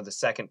like the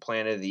Second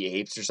Planet of the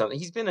Apes or something.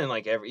 He's been in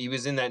like he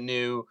was in that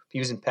new. He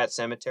was in Pet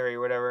Sematary or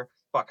whatever.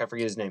 Fuck, I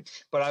forget his name.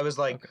 But I was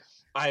like,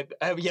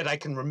 yet I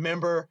can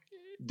remember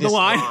this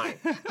line.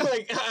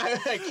 Like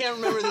I can't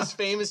remember this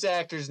famous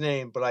actor's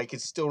name, but I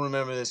could still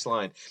remember this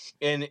line.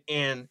 And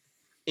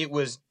it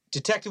was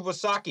Detective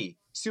Wasaki.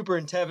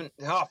 Superintendent.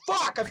 Oh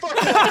fuck! I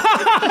fucked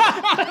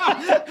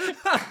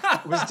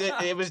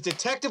up. It was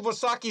Detective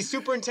Wasaki.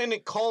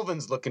 Superintendent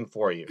Colvin's looking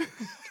for you,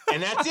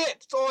 and that's it.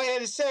 That's all I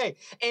had to say.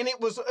 And it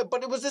was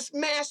this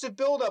massive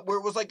buildup where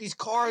it was like these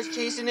cars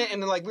chasing it,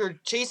 and then like we were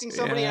chasing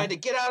somebody. I had to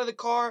get out of the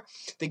car.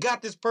 They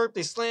got this perp.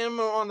 They slam him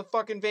on the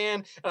fucking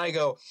van, and I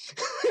go,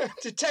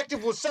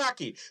 Detective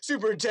Wasaki.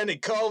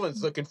 Superintendent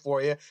Colvin's looking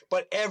for you.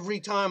 But every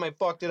time I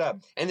fucked it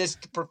up, and this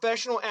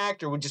professional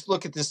actor would just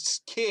look at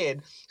this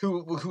kid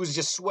who was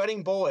just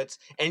sweating bullets,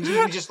 and he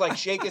would just like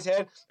shake his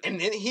head, and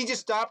then he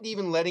just stopped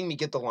even letting me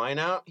get the line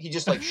out. He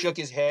just like shook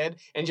his head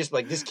and just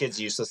like, this kid's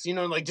useless,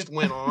 like just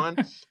went on.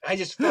 I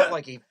just felt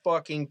like a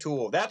fucking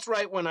tool. That's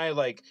right when I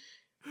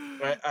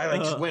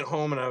just went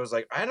home and I was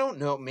like, I don't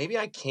know, maybe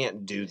I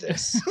can't do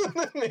this.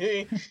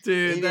 maybe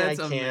that's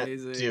I can't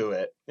amazing. do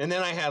it. And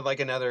then I had like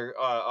another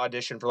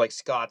audition for like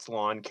Scott's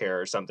Lawn Care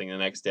or something the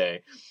next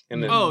day.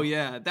 And then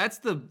that's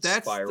the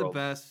spiraled.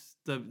 best.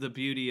 The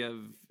beauty of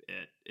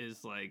it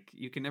is like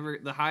you can never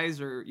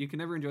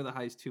enjoy the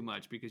highs too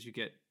much because you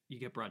get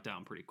brought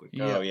down pretty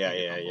quickly. Oh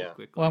yeah.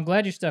 Well, I'm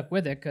glad you stuck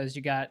with it because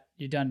you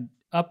done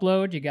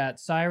Upload, you got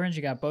Sirens,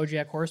 you got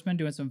BoJack Horseman,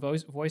 doing some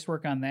voice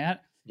work on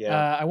that.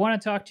 Yeah. I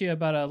want to talk to you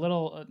about a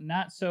little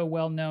not so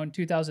well known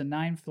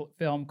 2009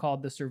 film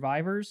called The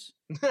Survivors.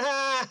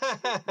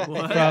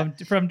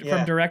 from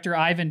director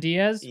Ivan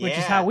Diaz, which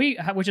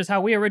is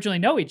how we originally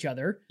know each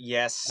other.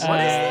 Yes. What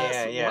is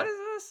this? Yeah. What is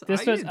this?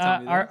 This was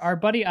our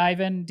buddy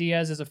Ivan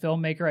Diaz is a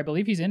filmmaker. I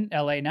believe he's in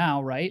LA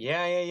now, right?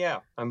 Yeah.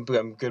 I'm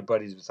good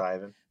buddies with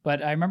Ivan.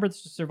 But I remember The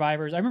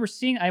Survivors. I remember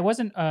seeing. I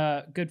wasn't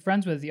good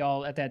friends with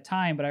y'all at that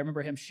time, but I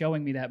remember him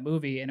showing me that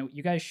movie, and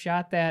you guys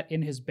shot that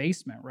in his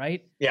basement,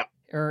 right? Yeah.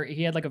 Or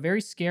he had like a very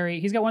scary.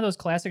 He's got one of those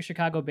classic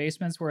Chicago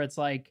basements where it's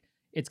like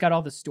it's got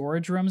all the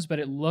storage rooms, but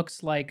it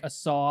looks like a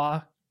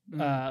Saw,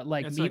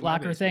 meat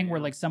locker thing, where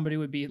like somebody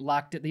would be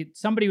locked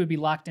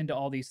into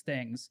all these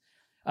things.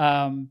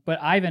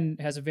 But Ivan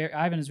is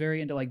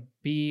very into like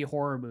B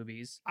horror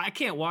movies. I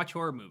can't watch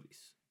horror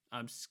movies.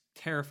 I'm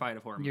terrified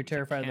of horror movies. You're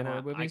terrified of the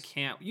horror movies? I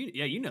can't.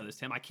 You know this,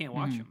 Tim. I can't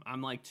watch them.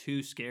 I'm like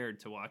too scared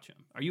to watch them.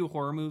 Are you a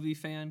horror movie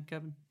fan,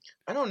 Kevin?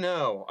 I don't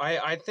know.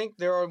 I think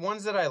there are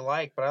ones that I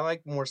like, but I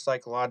like more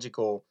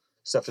psychological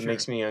stuff that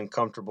makes me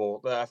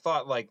uncomfortable. I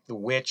thought like The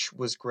Witch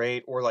was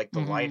great, or like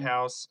The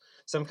Lighthouse,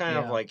 some kind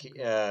of like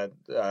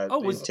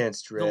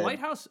intense dread. The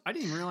Lighthouse, I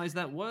didn't realize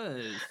that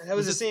was. That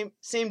was the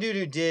same dude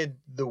who did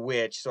The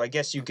Witch, so I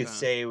guess you could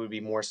say it would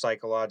be more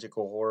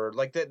psychological horror.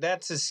 Like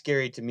that's as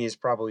scary to me as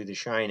probably The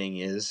Shining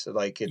is.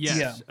 Like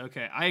it's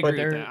okay, I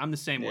agree with that. I'm the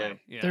same way.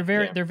 Yeah.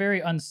 They're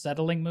very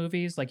unsettling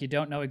movies. Like you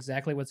don't know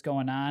exactly what's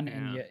going on,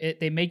 and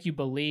they make you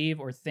believe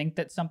or think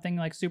that something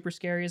like super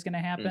scary is going to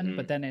happen,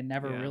 but then it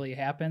never really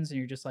happens. And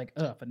you're just like,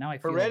 ugh, but now I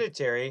feel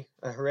Hereditary.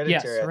 Yes,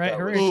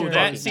 Hereditary.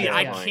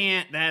 I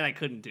can't. That I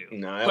couldn't do.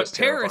 No, that but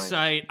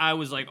Parasite, I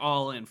was like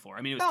all in for.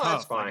 I mean, it was tough.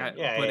 That's fine.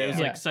 But it was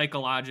like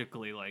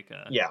psychologically like.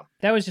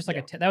 That was just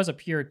like that was a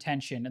pure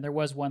tension, and there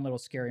was one little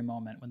scary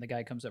moment when the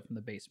guy comes up from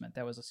the basement.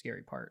 That was a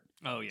scary part.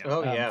 Oh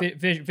yeah.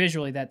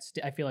 Visually,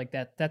 I feel like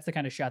that's the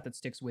kind of shot that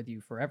sticks with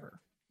you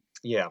forever.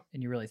 Yeah.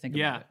 And you really think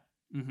about it.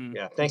 Mm-hmm.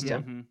 Yeah, thanks,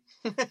 Tim.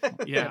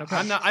 Yeah,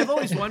 I've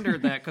always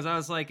wondered that because I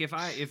was like, if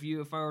I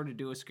were to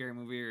do a scary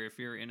movie, or if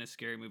you're in a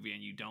scary movie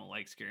and you don't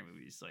like scary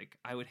movies, like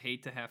I would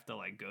hate to have to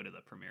like go to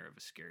the premiere of a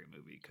scary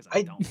movie because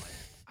I don't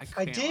like.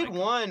 I did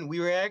one.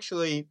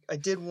 I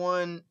did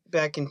one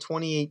back in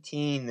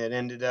 2018 that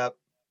ended up.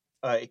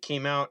 It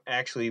came out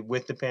actually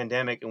with the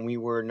pandemic, and we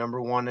were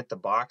 #1 at the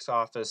box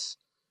office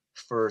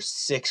for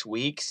 6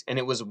 weeks, and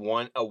it was a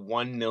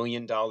 $1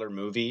 million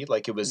movie.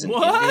 Like it was an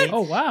indie.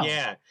 Oh wow!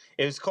 Yeah,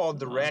 it was called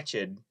The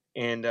Wretched,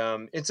 and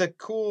it's a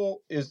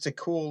cool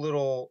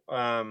little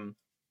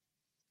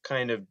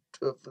kind of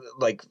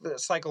like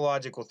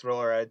psychological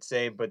thriller, I'd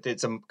say, but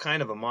it's a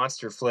kind of a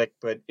monster flick.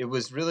 But it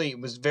was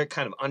very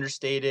kind of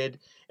understated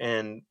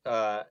and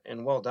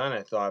well done,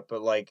 I thought.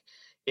 But like.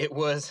 It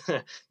was,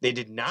 they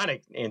did not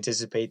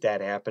anticipate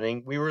that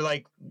happening.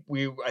 I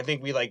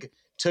think we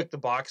took the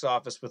box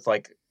office with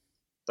like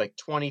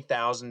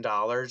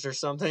 $20,000 or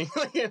something.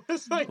 It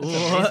was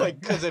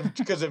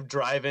because of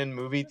drive-in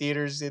movie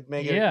theaters, it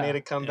made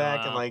a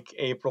comeback in like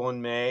April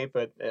and May.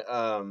 But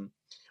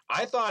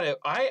I thought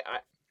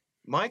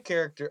my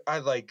character,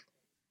 I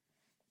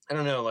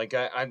don't know, like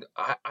I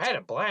had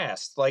a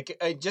blast, like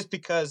just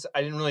because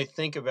I didn't really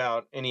think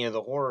about any of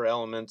the horror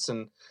elements,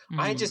 and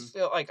I just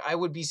felt like I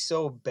would be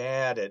so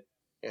bad at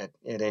at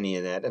any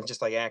of that. I'm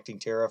just like acting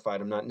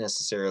terrified. I'm not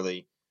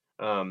necessarily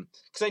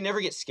because I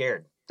never get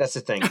scared. That's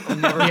the thing.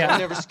 I'm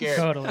never scared.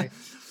 Totally.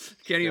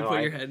 Can't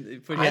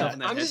even put yourself in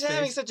that I'm just headspace.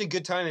 having such a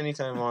good time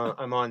anytime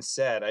I'm on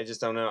set. I just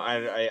don't know.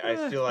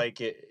 I feel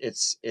like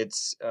it's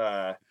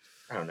I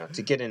don't know,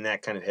 to get in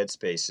that kind of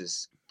headspace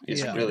is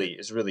really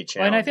challenging.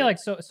 Well, and I feel like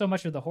so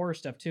much of the horror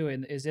stuff too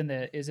is in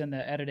the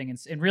editing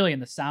and really in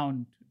the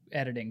sound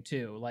editing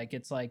too. Like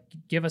it's like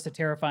give us a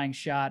terrifying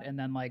shot and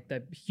then like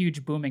the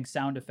huge booming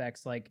sound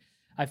effects. Like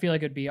I feel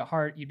like you'd be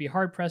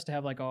hard pressed to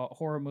have like a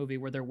horror movie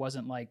where there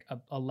wasn't like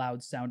a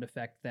loud sound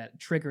effect that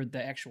triggered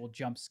the actual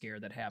jump scare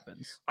that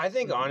happens. I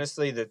think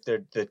honestly that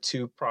they're the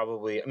two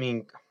probably. I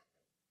mean,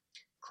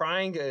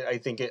 crying. I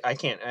think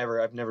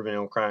I've never been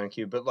able to cry on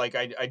cue, but like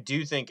I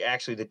do think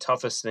actually the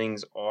toughest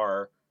things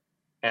are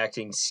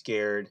acting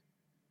scared,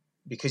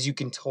 because you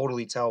can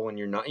totally tell when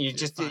you're not. You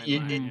just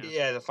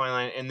the fine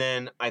line, and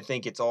then I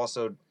think it's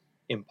also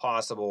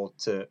impossible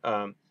to.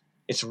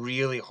 It's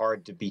really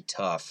hard to be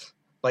tough.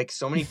 Like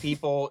so many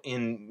people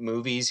in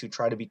movies who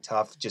try to be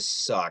tough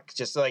just suck.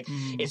 Just like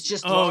it's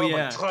just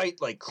like tight,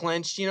 like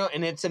clenched, you know.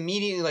 And it's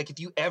immediately like if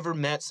you ever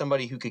met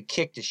somebody who could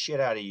kick the shit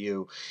out of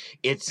you,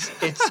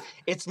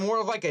 it's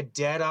more of like a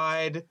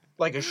dead-eyed,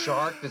 like a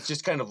shark that's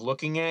just kind of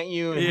looking at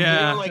you. And, you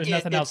know, like there's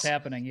nothing else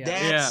happening.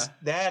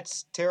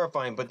 That's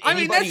terrifying. But I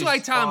mean, that's why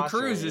Tom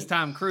Cruise is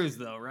Tom Cruise,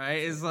 though, right?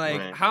 Is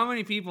like how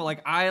many people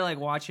like I like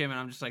watch him and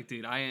I'm just like,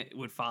 dude, I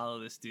would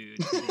follow this dude.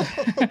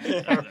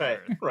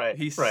 Right.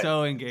 He's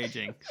so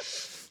engaging.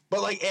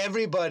 But like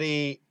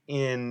everybody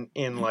in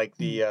like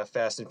the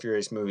Fast and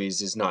Furious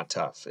movies is not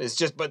tough. It's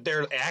just, but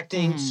they're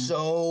acting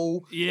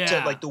so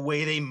like the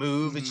way they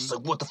move. It's just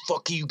like, what the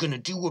fuck are you gonna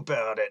do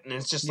about it? And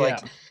it's just like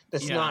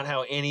that's not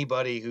how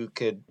anybody who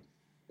could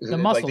the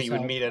muscles like that you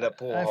would meet at a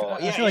pool hall.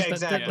 I feel like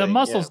exactly. The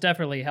muscles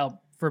definitely help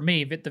for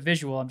me. The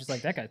visual, I'm just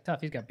like, that guy's tough.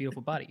 He's got a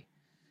beautiful body.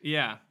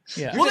 Yeah.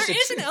 Well, there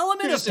is an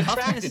element of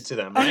attracted to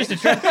them. Right? I'm just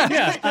attracted.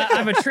 Yeah,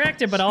 I'm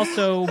attracted, but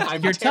also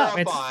you're tough.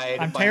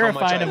 I'm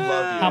terrified of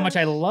how much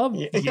I love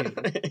you.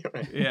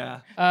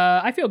 Yeah.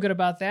 I feel good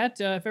about that.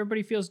 If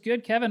everybody feels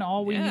good, Kevin,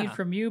 all we need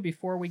from you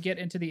before we get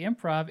into the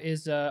improv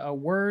is a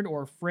word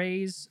or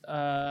phrase,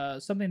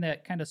 something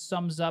that kind of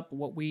sums up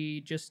what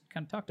we just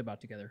kind of talked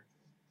about together.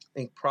 I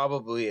think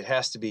probably it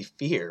has to be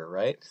fear,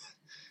 right?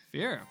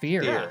 Fear.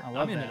 I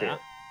love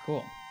that.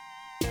 Cool.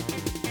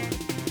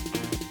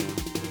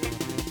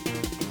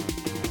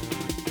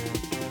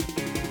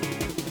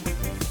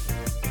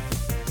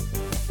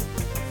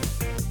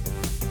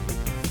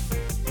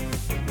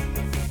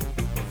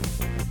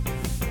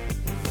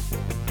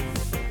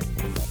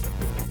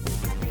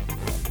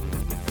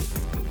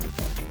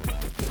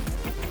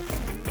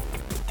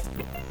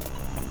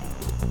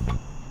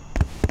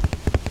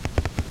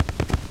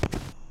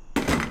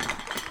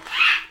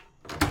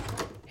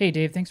 Hey,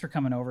 Dave, thanks for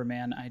coming over,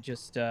 man. I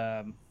just,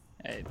 I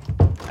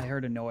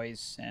heard a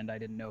noise, and I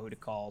didn't know who to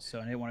call, so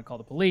I didn't want to call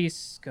the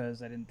police,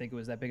 because I didn't think it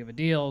was that big of a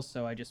deal,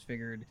 so I just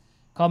figured,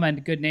 call my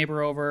good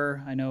neighbor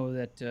over. I know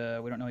that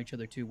we don't know each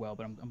other too well,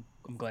 but I'm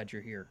glad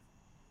you're here.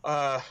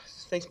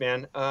 Thanks,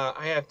 man.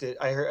 I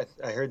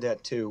heard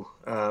that, too.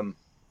 I'm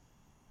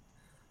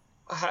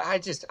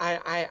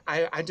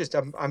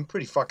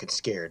pretty fucking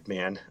scared,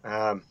 man.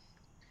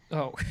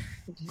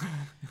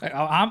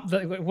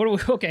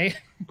 Okay.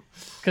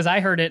 Because I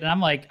heard it and I'm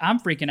like, I'm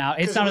freaking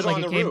out. It sounded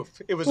like it came.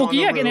 Roof. It was on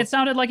the roof. And it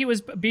sounded like it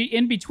was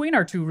in between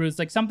our two roofs,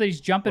 like somebody's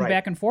jumping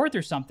back and forth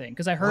or something.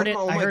 Because I heard it.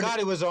 Oh my God!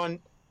 It was on.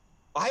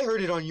 I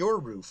heard it on your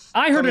roof.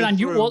 I heard it on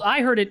you. Well,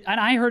 I heard it, and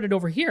I heard it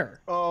over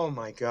here. Oh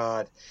my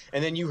God!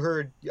 And then you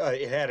heard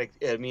it had.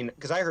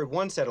 Because I heard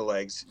one set of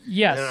legs.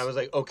 Yes. And then I was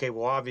like, okay,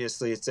 well,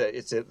 obviously it's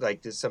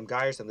like there's some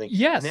guy or something.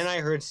 Yes. And then I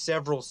heard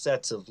several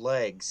sets of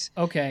legs.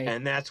 Okay.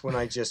 And that's when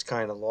I just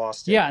kind of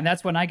lost it. Yeah, and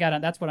that's when I got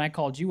on. That's when I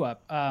called you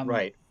up.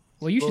 Right.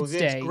 Well, you should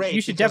stay. You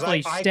should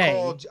definitely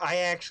stay. I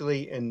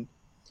actually, and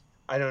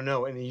I don't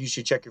know, and you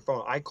should check your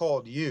phone. I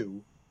called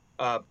you.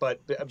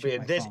 But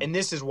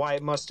this is why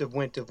it must have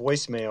went to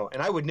voicemail.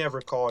 And I would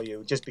never call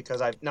you just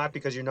because not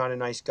because you're not a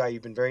nice guy.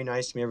 You've been very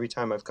nice to me every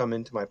time I've come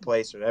into my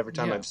place or every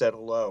time I've said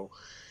hello.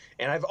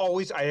 And I've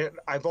always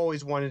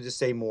wanted to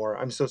say more.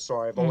 I'm so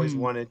sorry. I've always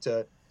wanted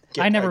to.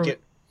 I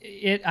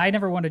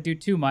never want to do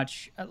too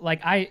much.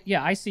 Like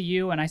I see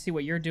you and I see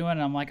what you're doing,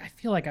 and I'm like, I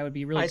feel like I would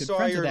be really good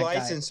friends with that guy. I saw your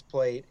license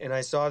plate, and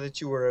I saw that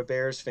you were a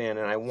Bears fan,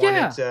 and I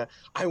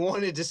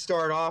wanted to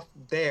start off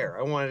there.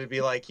 I wanted to be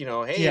like,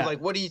 hey,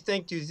 like, what do you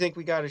think? Do you think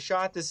we got a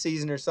shot this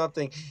season or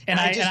something? And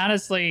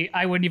honestly,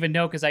 I wouldn't even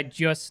know because I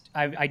just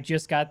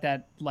got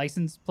that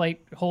license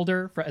plate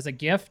holder as a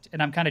gift,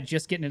 and I'm kind of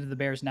just getting into the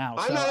Bears now.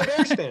 I'm not a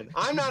Bears fan.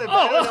 I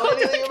don't know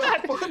anything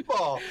about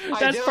football.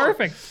 That's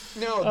perfect.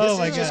 No,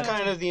 this is just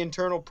kind of the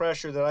internal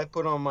pressure that I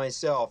put on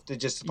myself to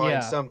just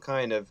find some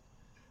kind of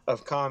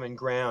common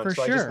ground.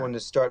 I just wanted to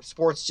start.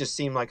 Sports just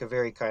seemed like a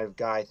very kind of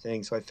guy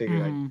thing, so I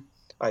figured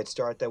I'd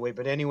start that way.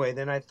 But anyway,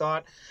 then I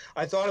thought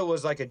it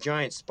was like a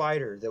giant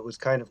spider that was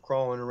kind of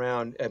crawling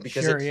around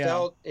because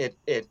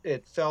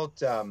it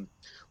felt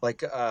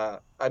like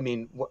I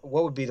mean,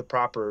 what would be the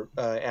proper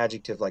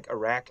adjective? Like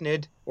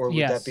arachnid, or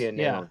would that be a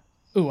noun? Yeah.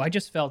 Ooh, I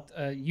just felt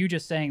you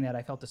just saying that.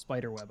 I felt a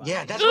spider web.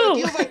 Yeah, that's what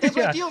it feels like. That's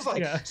what it feels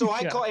like. Yeah. So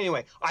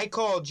I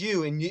called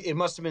you, and it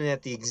must have been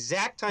at the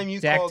exact time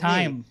you called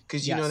me,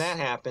 because you know that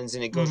happens,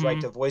 and it goes right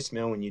to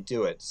voicemail when you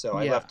do it. So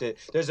I left it.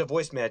 There's a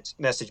voice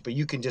message, but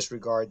you can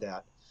disregard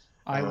that.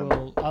 I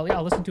will.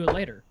 I'll listen to it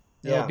later.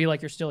 It'll be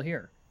like you're still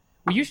here.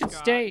 Well, you should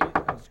stay.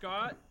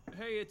 Scott,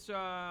 hey,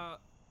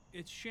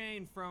 it's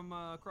Shane from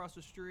across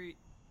the street.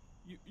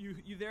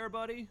 You there,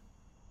 buddy?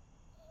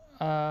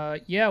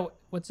 Yeah.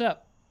 What's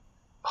up?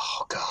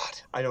 Oh,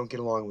 God. I don't get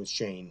along with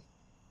Shane.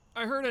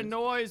 I heard a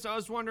noise. I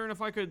was wondering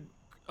if I could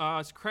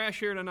crash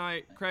here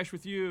tonight, crash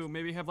with you,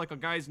 maybe have like a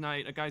guy's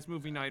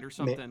movie night or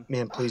something.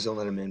 Man, please don't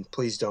let him in.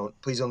 Please don't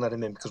let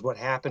him in, because what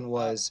happened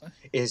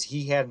is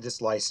he had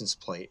this license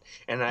plate,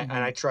 and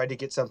I tried to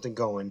get something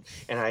going,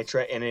 and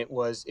it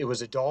was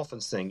a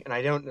Dolphins thing, and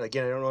I don't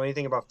know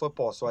anything about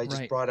football, so I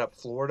just brought up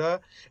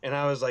Florida, and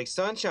I was like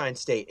Sunshine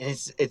State, and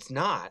it's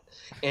not,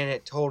 and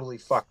it totally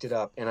fucked it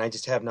up, and I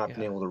just have not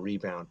been able to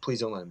rebound. Please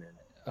don't let him in.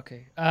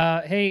 Okay.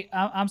 Hey,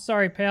 I'm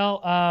sorry,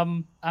 pal.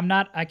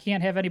 I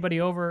can't have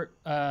anybody over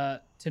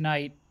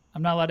tonight.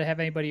 I'm not allowed to have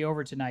anybody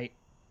over tonight.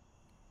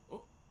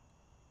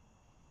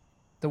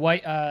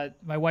 My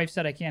wife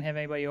said I can't have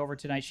anybody over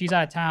tonight. She's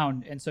out of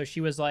town, and so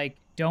she was like,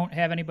 "Don't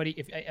have anybody.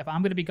 If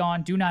I'm gonna be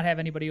gone, do not have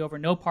anybody over.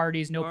 No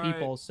parties, no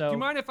people." So, do you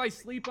mind if I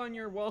sleep on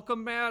your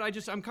welcome mat?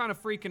 I'm kind of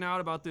freaking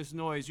out about this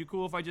noise. You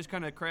cool if I just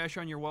kind of crash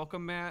on your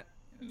welcome mat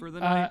for the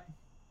night?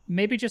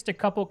 Maybe just a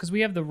couple, because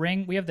we have the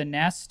ring, we have the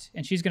nest,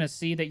 and she's gonna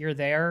see that you're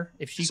there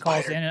if she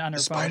calls in on her phone. The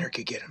spider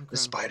could get him. Okay. The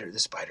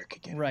spider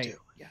could get him too.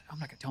 Yeah, I'm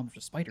not gonna tell him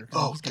there's a spider.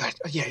 Oh God,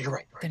 yeah, you're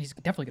right. Then he's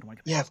definitely gonna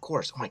want to. Yeah, of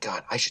course. Oh my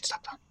God, I should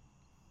stop talking.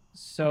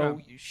 So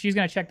she's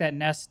gonna check that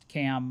Nest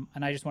cam,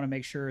 and I just want to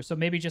make sure. So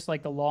maybe just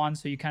like the lawn,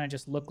 so you kind of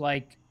just look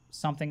like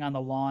something on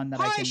the lawn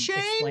that I can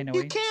explain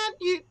away.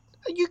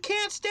 You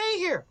can't stay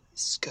here.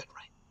 This is good,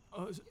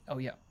 right? Oh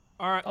yeah.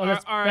 All right.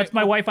 That's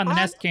my wife on the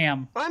Nest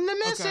cam. I'm the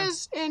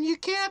missus, and you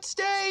can't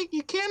stay.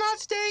 You cannot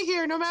stay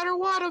here, no matter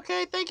what.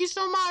 Okay. Thank you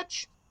so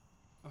much.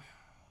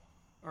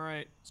 All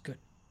right. It's good.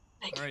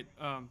 All right.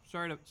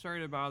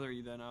 Sorry to bother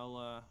you. Then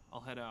I'll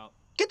head out.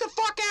 Get the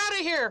fuck out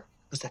of here.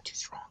 Was that too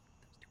strong?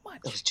 Too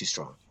much. That was too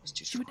strong.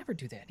 She would never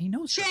do that. He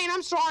knows. Shane,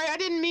 I'm sorry. I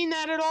didn't mean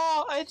that at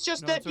all. It's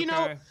just that you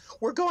know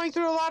we're going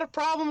through a lot of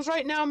problems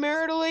right now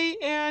maritally,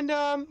 and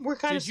we're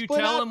kind of split up. Did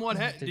you tell him what?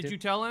 Did you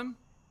tell him?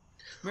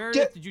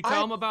 Meredith, did you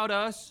tell him about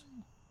us?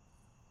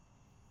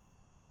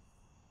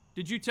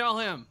 Did you tell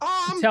him?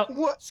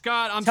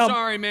 Scott, I'm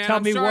sorry, man.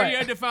 I'm sorry you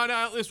had to find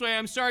out this way.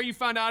 I'm sorry you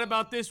found out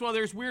about this while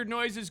there's weird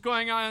noises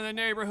going on in the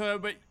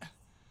neighborhood. But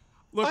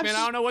look, man,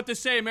 I don't know what to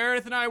say.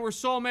 Meredith and I were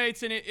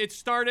soulmates, and it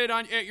started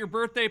at your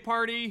birthday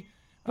party.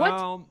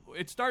 What?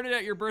 It started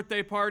at your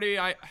birthday party.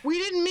 We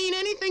didn't mean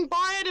anything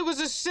by it. It was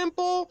a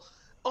simple,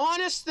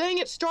 honest thing.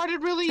 It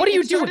started really. What are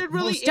you doing?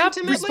 Stop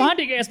intimately.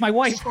 Responding as my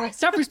wife.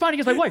 Stop responding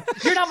as my wife.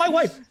 You're not my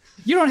wife.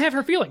 You don't have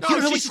her feelings. No,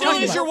 she still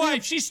is your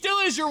wife. She still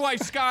is your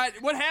wife, Scott.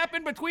 What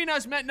happened between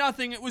us meant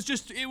nothing. It was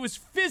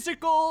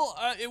physical.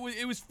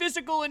 It was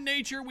physical in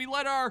nature. We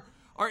let our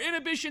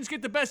inhibitions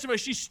get the best of us.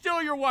 She's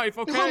still your wife,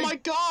 okay? Oh my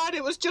God!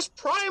 It was just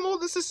primal.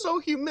 This is so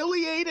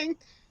humiliating.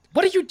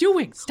 What are you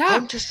doing? Stop!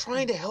 I'm just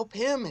trying to help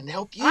him and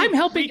help you. I'm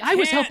helping. I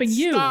was helping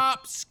you.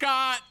 Stop,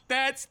 Scott.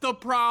 That's the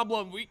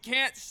problem. We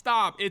can't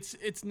stop.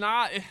 It's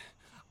not.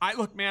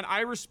 Look, man,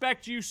 I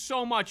respect you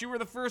so much. You were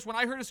the first. When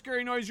I heard a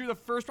scary noise, you're the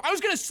first. I was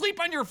gonna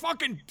sleep on your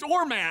fucking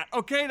doormat,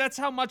 okay? That's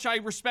how much I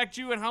respect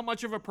you and how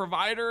much of a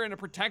provider and a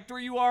protector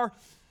you are.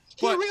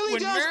 He really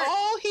does.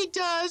 All he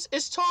does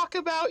is talk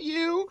about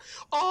you.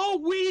 All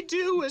we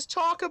do is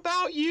talk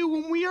about you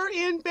when we are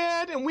in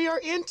bed and we are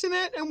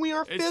intimate and we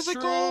are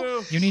physical.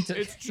 True. You need to.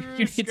 It's true,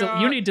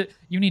 you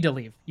need to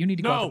leave. You need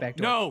to go out the back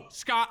door. No,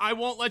 Scott, I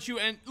won't let you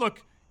end.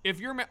 Look, if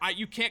you're,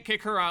 you can't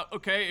kick her out,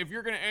 okay? If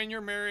you're gonna end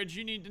your marriage,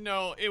 you need to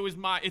know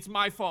it's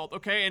my fault,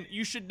 okay? And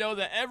you should know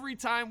that every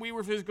time we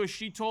were physical,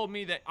 she told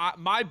me that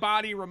my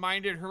body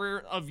reminded her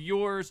of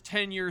yours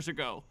 10 years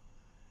ago,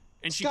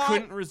 and Scott, she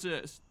couldn't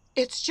resist.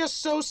 It's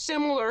just so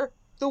similar.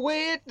 The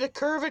way the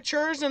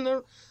curvatures and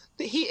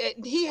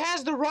he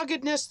has the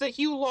ruggedness that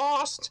you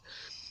lost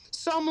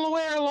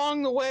somewhere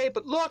along the way.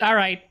 But look. All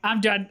right, I'm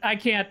done. I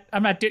can't.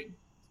 I'm not.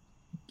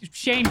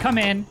 Shane, come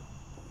in.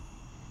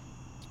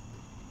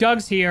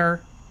 Doug's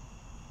here.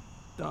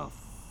 The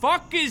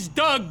fuck is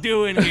Doug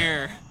doing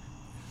here?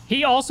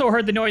 He also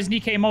heard the noise and he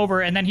came over,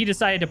 and then he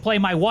decided to play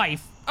my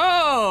wife.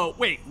 Oh,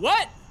 wait,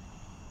 what?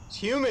 It's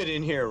humid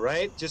in here,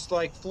 right? Just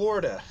like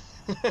Florida.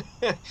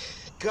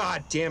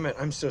 God damn it!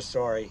 I'm so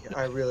sorry.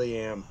 I really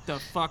am. The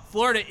fuck?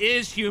 Florida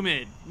is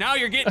humid. Now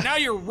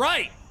you're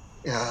right.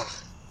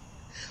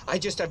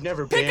 I've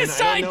never been. Pick a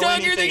side,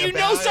 Doug. Either you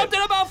know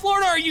something about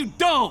Florida or you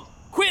don't.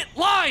 Quit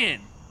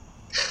lying.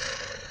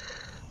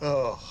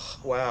 Oh,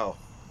 wow.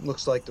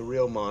 Looks like the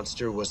real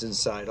monster was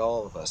inside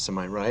all of us. Am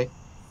I right?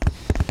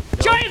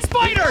 No. Giant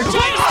spider!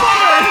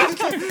 Giant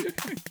spider!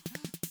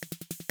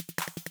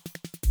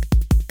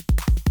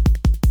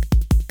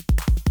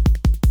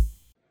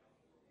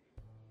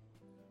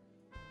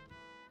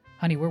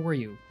 Honey, where were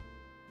you?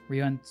 Were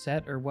you on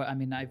set or what? I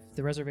mean,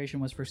 the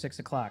reservation was for 6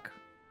 o'clock.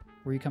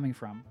 Where are you coming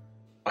from?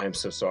 I'm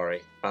so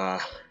sorry.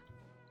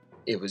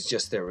 It was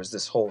just, there was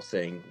this whole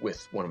thing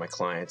with one of my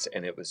clients,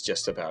 and it was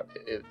just about,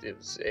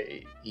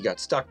 he got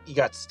stuck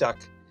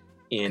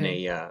in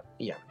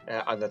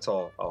that's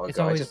all. It's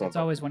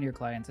always one of your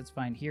clients. It's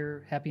fine.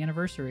 Here, happy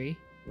anniversary.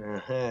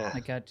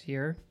 I got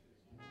here.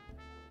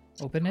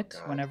 Open it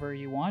whenever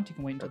you want. You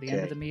can wait until the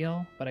end of the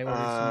meal. But I ordered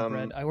some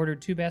bread. I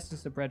ordered 2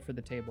 baskets of bread for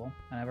the table,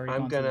 and I've already.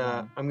 I'm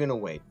gonna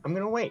wait.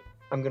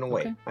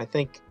 Okay. I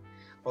think,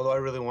 although I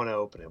really want to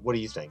open it. What do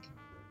you think?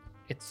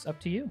 It's up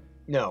to you.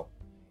 No.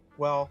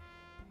 Well,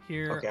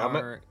 here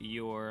are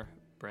your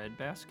bread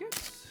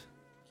baskets.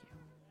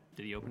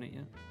 Did he open it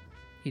yet?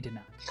 He did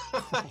not.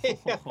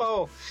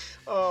 oh,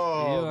 you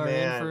are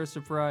man. in for a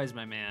surprise,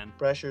 my man.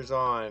 Pressure's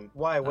on.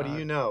 Why? What do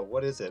you know?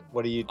 What is it?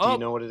 Do you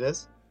know what it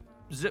is?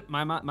 Zip,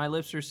 my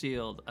lips are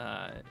sealed.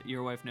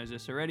 Your wife knows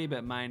this already,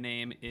 but my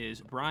name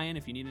is Brian.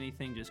 If you need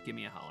anything, just give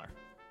me a holler.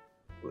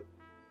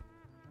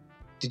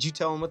 Did you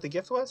tell him what the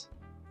gift was?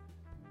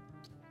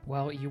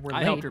 Well, you were late,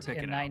 I helped her pick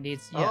it out.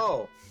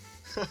 Oh.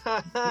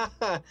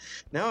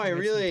 No, I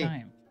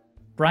really.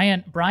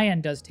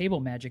 Brian does table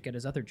magic at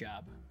his other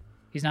job.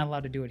 He's not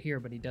allowed to do it here,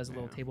 but he does a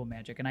little table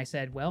magic. And I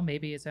said, well,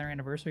 maybe it's our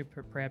anniversary.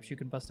 Perhaps you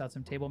can bust out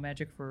some table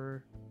magic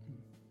for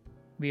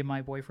me and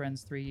my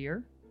boyfriend's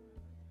 3-year.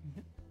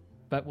 Mm-hmm.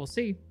 But we'll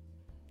see.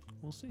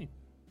 We'll see.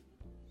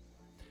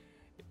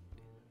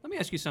 Let me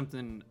ask you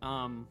something.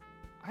 I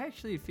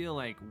actually feel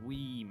like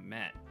we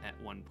met at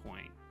one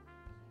point.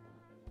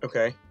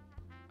 Okay.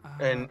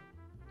 And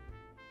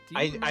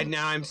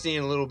now I'm seeing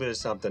a little bit of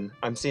something.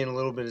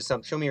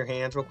 Show me your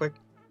hands real quick.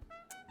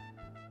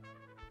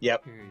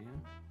 Yep. Here you go.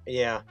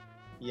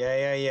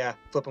 Yeah.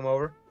 Flip them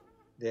over.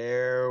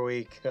 There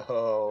we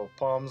go.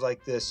 Palms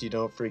like this, you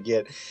don't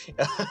forget.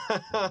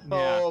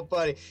 Oh,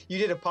 buddy. You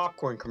did a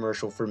popcorn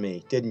commercial for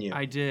me, didn't you?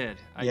 I did.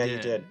 You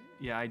did.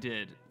 Yeah, I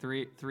did.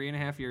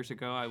 3.5 years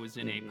ago, I was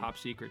in a Pop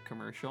Secret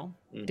commercial.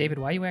 Mm-hmm. David,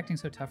 why are you acting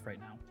so tough right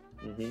now?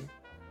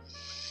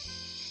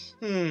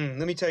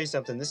 Let me tell you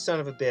something. This son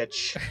of a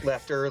bitch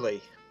left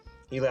early.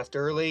 He left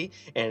early,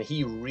 and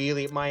he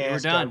really, my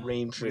ass got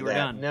reamed for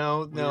that.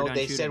 No,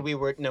 they said we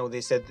were. No,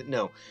 they said that.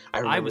 No, I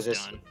remember I was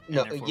this. Done,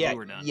 no, we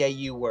were done. Yeah,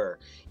 you were.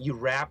 You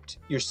wrapped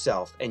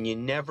yourself, and you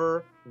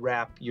never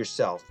wrap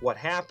yourself. What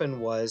happened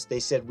was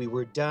they said we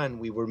were done.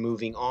 We were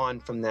moving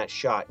on from that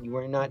shot. You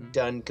were not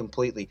done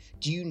completely.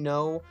 Do you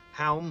know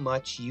how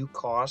much you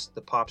cost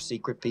the Pop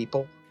Secret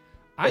people?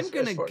 I'm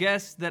gonna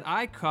guess that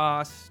I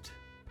cost.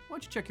 Why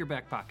don't you check your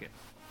back pocket?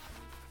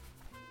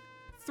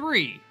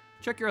 3.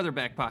 Check your other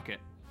back pocket.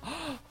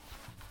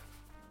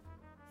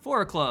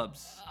 4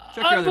 clubs.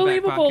 Check your other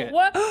back pocket.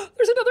 What?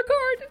 There's another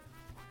card.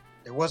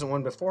 There wasn't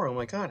one before. Oh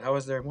my God! How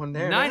is there one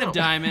there? 9 of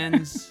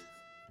diamonds.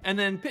 And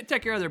then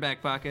check your other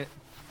back pocket.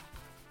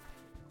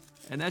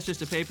 And that's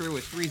just a paper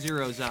with 3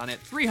 zeros on it.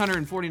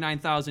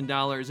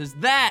 $349,000. Is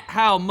that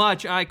how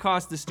much I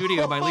cost the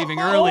studio by leaving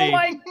early? Oh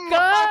my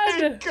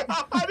God! Oh my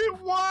God!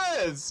 It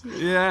was.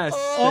 Yes.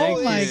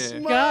 Oh my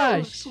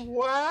gosh!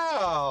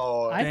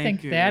 Wow! I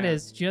think that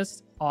is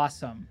just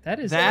awesome. That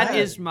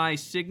is my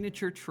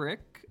signature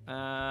trick,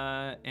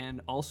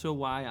 and also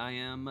why I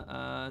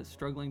am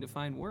struggling to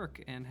find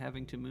work and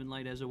having to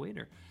moonlight as a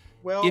waiter.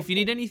 Well, if you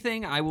need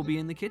anything, I will be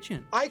in the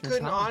kitchen. I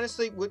couldn't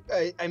honestly.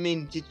 I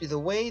mean, the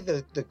way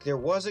there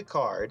was a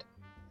card,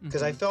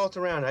 because I felt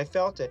around, I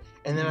felt it,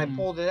 and then I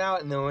pulled it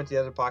out, and then went to the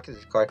other pocket of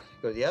the card.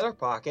 Go to the other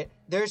pocket.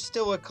 There's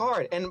still a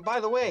card. And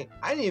by the way,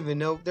 I didn't even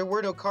know there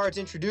were no cards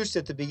introduced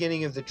at the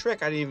beginning of the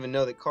trick. I didn't even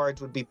know that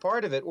cards would be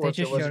part of it, or if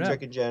it was a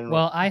trick in general.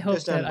 Well, I hope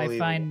that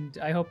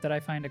I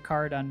find a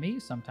card on me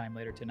sometime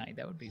later tonight.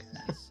 That would be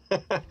nice.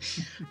 I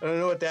don't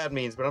know what that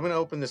means, but I'm going to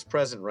open this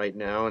present right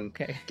now and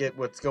get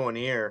what's going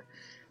here.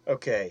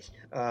 Okay.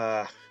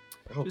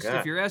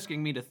 If you're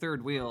asking me to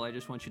third wheel, I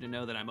just want you to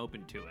know that I'm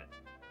open to it.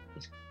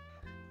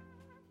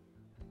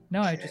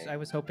 No, I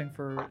was hoping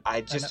for.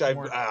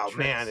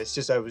 Man, it's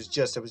just I was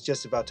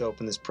just about to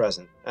open this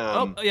present.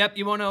 Yep.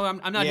 You won't know.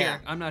 I'm not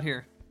here. I'm not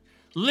here.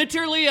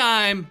 Literally,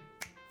 I'm.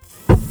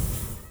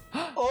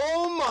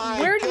 Oh my!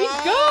 Where did he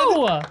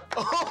go?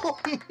 Oh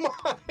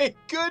my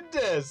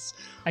goodness!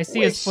 I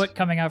see his foot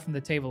coming out from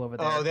the table over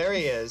there. Oh, there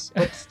he is.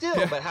 But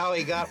still, but how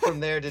he got from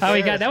there to how there,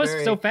 he got that was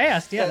so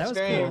fast. Yeah, that was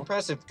very cool.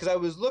 impressive. Because I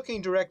was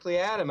looking directly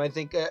at him. I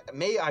think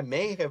I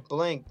may have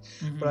blinked,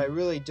 but I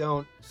really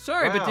don't.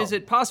 Sorry, but is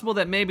it possible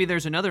that maybe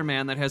there's another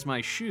man that has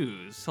my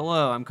shoes?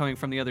 Hello, I'm coming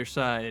from the other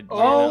side.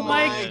 Oh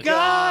my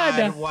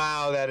God!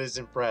 Wow, that is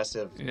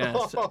impressive.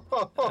 Yes.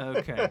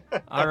 Okay.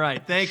 All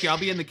right. Thank you. I'll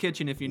be in the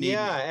kitchen if you need me.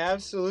 Yeah,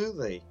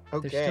 absolutely.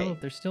 Okay.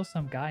 There's still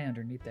some guy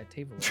underneath that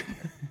table over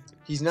there.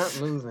 He's not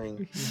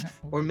moving.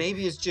 Or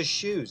maybe it's just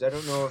shoes. I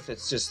don't know if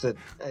it's just that.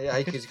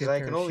 Because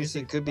I can only see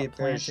it could be a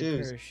pair of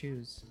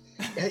shoes.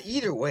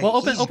 Either way. Well,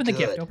 open the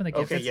gift. Open the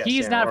gift. Okay, yes,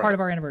 he's not part of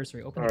our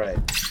anniversary. Open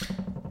the gift.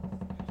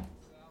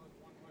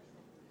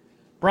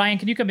 Brian,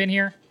 can you come in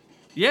here?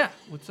 Yeah.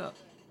 What's up?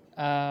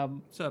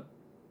 What's up?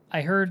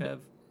 I heard Kev.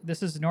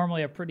 This is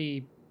normally a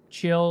pretty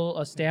chill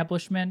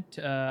establishment.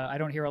 I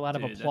don't hear a lot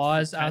of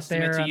applause out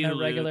there on the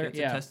regular. It's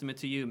a testament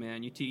to you,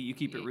 man. You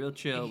keep it real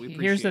chill. We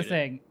appreciate Here's the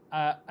thing.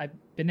 I've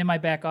been in my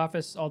back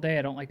office all day.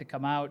 I don't like to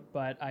come out,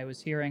 but I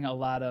was hearing a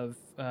lot of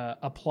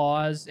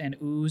applause and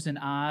oohs and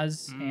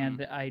ahs,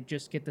 and I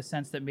just get the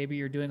sense that maybe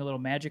you're doing a little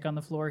magic on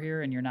the floor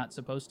here, and you're not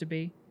supposed to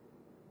be.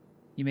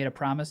 You made a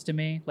promise to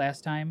me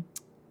last time.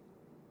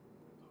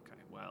 Okay,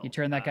 well. You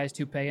turned that guy's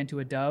toupee into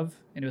a dove,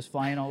 and it was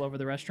flying all over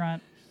the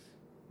restaurant.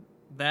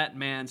 That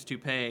man's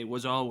toupee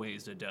was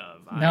always a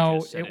dove.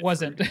 No, it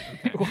wasn't. Okay.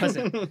 It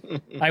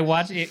wasn't. I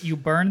watched it. You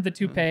burned the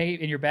toupee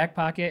in your back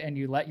pocket, and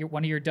you let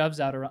one of your doves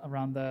out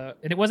around the.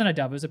 And it wasn't a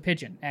dove; it was a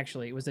pigeon.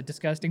 Actually, it was a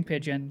disgusting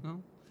pigeon.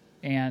 Oh.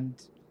 And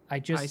I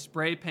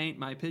spray paint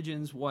my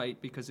pigeons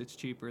white because it's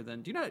cheaper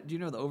than. Do you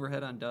know the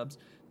overhead on doves?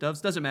 Doves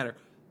doesn't matter.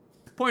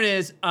 Point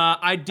is,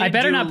 I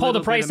better not pull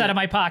the price out of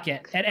my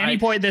pocket at any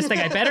point in this thing.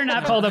 I better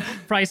not pull the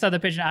price of the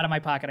pigeon out of my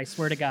pocket. I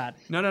swear to God.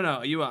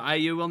 No. You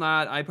will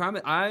not. I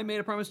promise. I made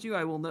a promise to you.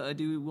 I will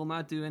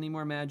not do any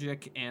more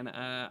magic, and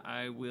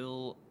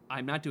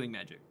I'm not doing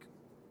magic.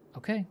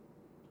 Okay,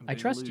 I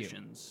trust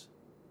illusions.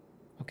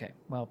 You. Okay,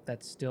 well,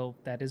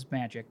 that is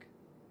magic.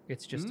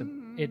 It's just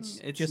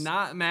it's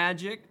not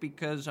magic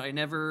because I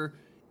never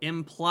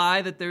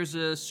imply that there's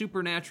a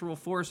supernatural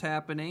force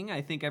happening.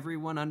 I think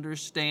everyone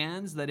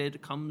understands that a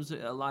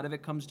lot of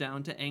it comes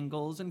down to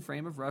angles and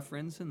frame of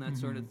reference and that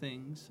sort of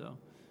thing. So,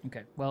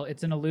 okay, well,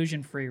 it's an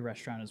illusion-free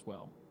restaurant as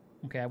well.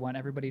 Okay, I want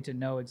everybody to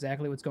know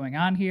exactly what's going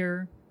on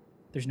here.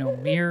 There's no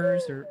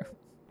mirrors or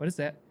what is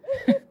that?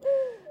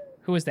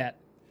 Who is that?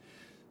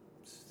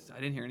 I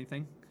didn't hear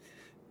anything.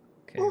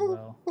 Okay,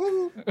 well.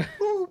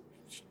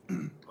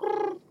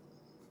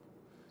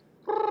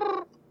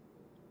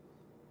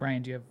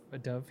 Brian, do you have a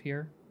dove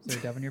here? Is there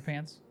a dove in your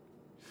pants?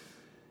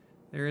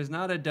 There is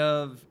not a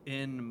dove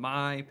in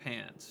my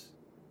pants.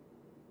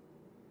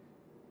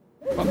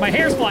 But my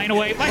hair's flying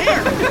away. My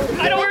hair!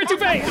 I don't wear a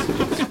toupee!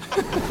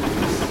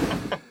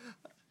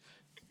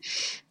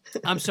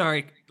 I'm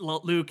sorry,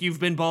 Luke.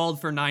 You've been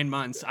bald for 9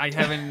 months.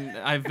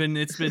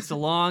 It's been so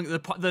long.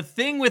 The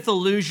thing with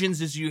illusions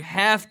is you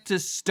have to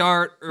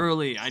start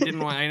early. I didn't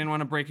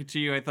want to break it to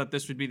you. I thought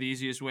this would be the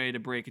easiest way to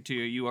break it to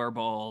you. You are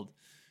bald.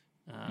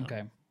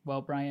 Okay.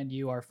 Well, Brian,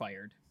 you are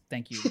fired.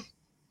 Thank you.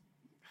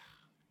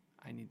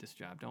 I need this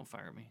job. Don't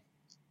fire me.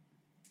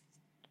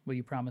 Will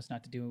you promise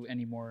not to do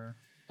any more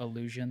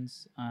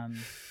illusions on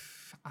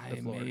the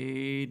floor? I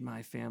made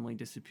my family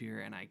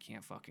disappear, and I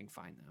can't fucking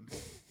find them.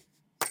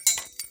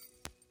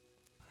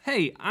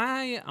 Hey,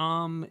 I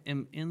am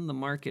in the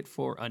market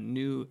for a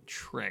new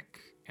trick,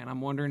 and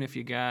I'm wondering if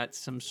you got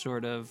some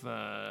sort of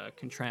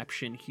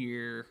contraption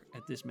here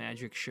at this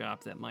magic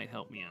shop that might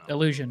help me out.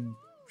 Illusion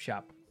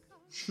shop.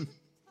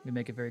 We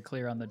make it very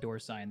clear on the door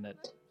sign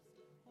that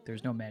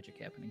there's no magic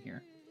happening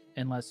here,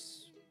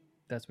 unless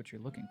that's what you're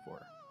looking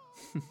for.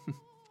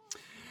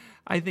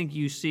 I think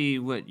you see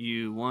what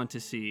you want to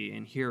see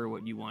and hear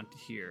what you want to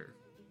hear.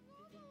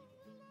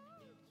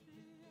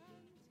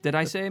 Did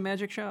I say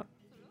magic shop?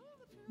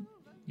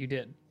 You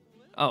did.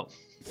 Oh,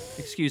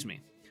 excuse me.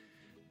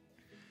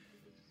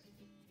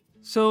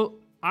 So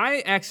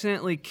I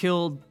accidentally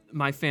killed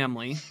my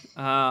family.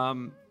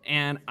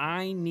 And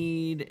I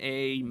need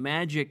a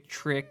magic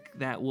trick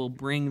that will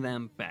bring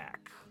them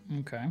back.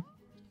 Okay.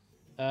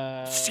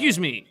 Excuse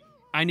me.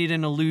 I need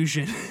an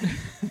illusion.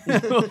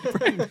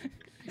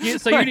 You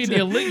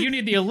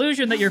need the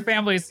illusion that your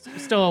family's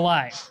still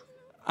alive.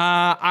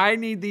 I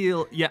need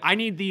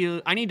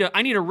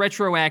a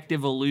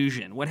retroactive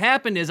illusion. What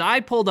happened is I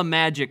pulled a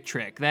magic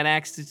trick that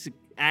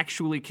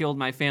actually killed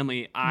my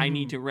family. I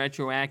need to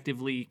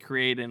retroactively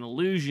create an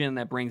illusion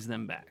that brings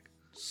them back.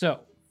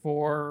 So,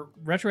 for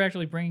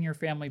retroactively bringing your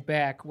family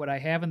back, what I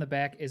have in the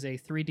back is a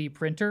 3D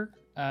printer.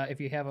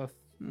 If you have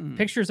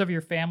pictures of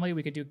your family,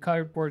 we could do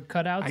cardboard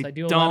cutouts. I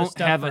do a lot of stuff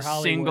for Hollywood. I don't have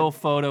a single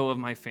photo of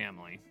my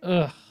family.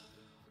 Ugh.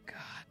 God.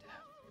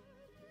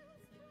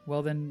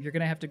 Well, then you're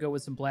going to have to go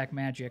with some black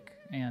magic,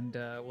 and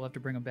we'll have to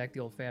bring them back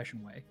the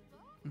old-fashioned way.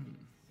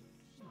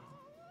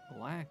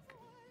 Black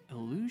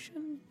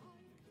illusion?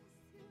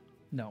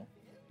 No.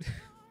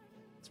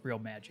 It's real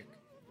magic.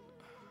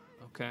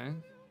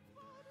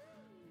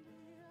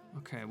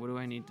 Okay, what do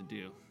I need to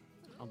do?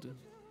 I'll do.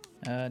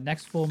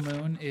 Next full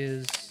moon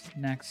is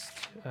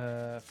next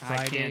Friday.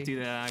 I can't do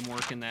that. I'm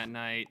working that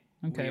night.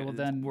 Okay,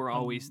 then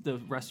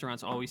the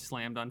restaurant's always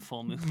slammed on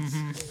full moons.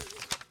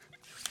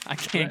 I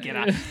can't get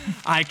out.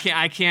 I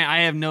can't.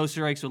 I have no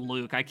strikes with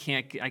Luke. I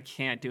can't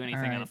do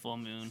anything on a full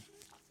moon.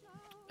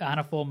 On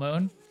a full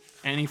moon?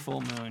 Any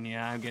full moon,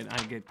 yeah, I get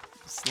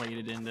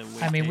slated into.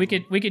 I mean, we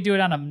could do it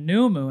on a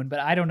new moon, but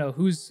I don't know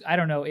who's. I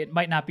don't know. It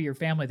might not be your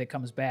family that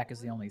comes back.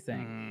 Is the only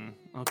thing.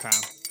 Okay.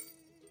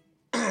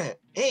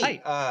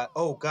 Hey. Hi.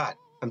 Oh God.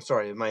 I'm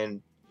sorry. Am I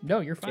No,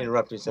 you're fine.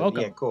 interrupting something?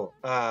 Welcome. Yeah. Cool.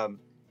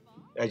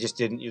 I just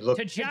didn't. You look.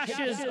 To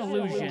Josh's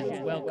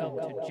Illusions. Welcome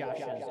to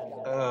Josh's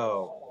Illusions.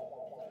 Oh.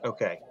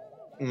 Okay.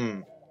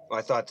 Well,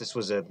 I thought this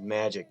was a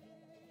magic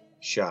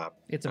shop.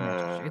 It's a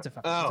magic. It's a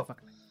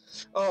fucking.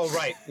 Oh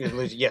right.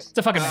 Yes. It's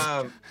a fucking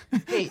magic.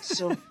 Hey.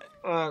 So,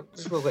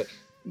 just real quick.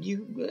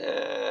 You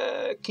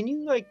can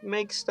you like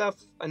make stuff?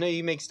 I know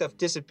you make stuff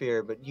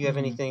disappear, but do you have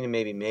anything to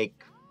maybe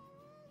make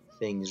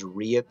things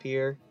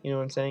reappear? You know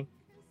what I'm saying?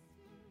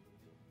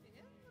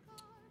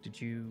 Did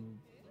you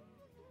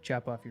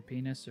chop off your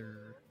penis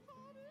or?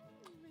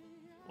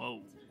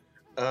 Whoa.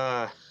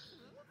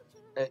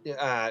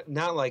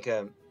 Not like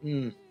a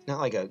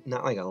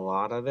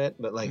lot of it,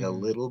 but like a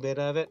little bit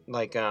of it.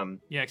 Like You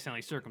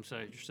accidentally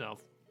circumcised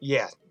yourself.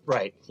 Yeah.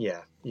 Right.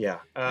 Yeah. Yeah.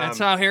 That's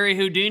how Harry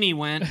Houdini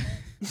went.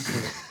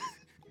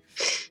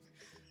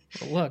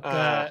 Look,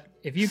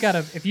 if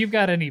you've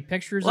got any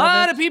pictures, a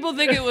lot of people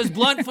think it was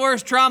blunt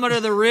force trauma to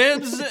the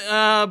ribs,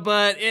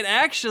 but it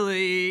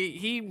actually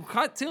he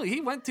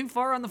went too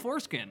far on the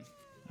foreskin.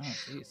 Oh,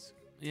 jeez.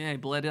 Yeah, he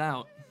bled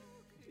out.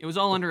 It was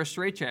all under a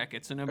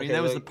straitjacket, so nobody.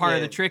 That was the part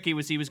of the trick. He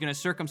was going to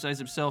circumcise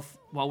himself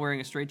while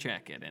wearing a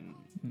straitjacket and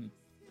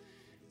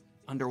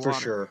underwater. For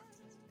sure.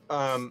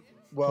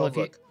 Well,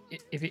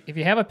 if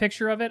you have a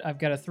picture of it, I've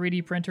got a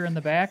 3D printer in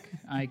the back.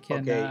 I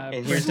can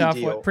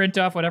print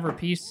off whatever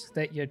piece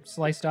that you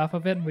sliced off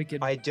of it, and we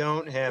could. I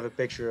don't have a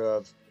picture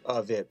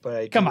of it, but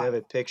I do have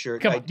a picture.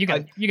 Come on, you got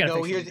a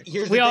picture.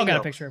 Here's we the all thing, got though.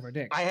 a picture of our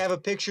dicks. I have a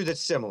picture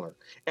that's similar,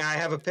 and I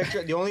have a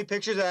picture. The only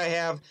picture that I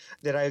have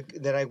that I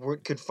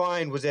could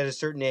find was at a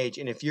certain age.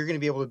 And if you're going to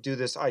be able to do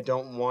this, I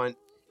don't want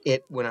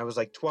it when I was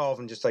like 12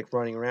 and just like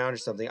running around or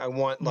something. I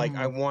want like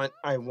I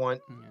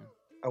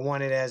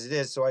want it as it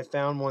is. So I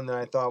found one that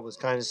I thought was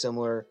kind of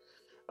similar.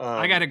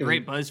 I got a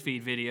great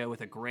BuzzFeed video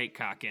with a great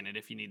cock in it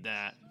if you need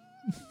that.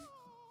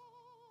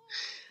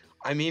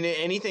 I mean,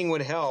 anything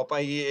would help.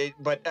 But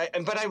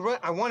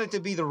I want it to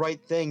be the right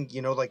thing,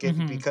 you know, like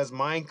because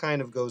mine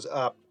kind of goes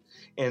up,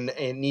 and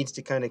it needs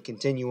to kind of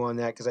continue on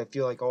that because I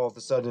feel like all of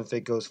a sudden if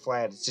it goes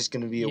flat, it's just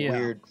going to be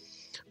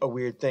a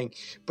weird thing.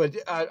 But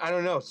I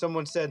don't know.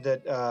 Someone said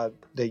that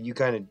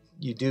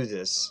you do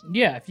this.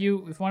 Yeah, if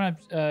you want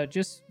to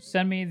just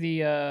send me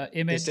the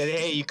image. They said,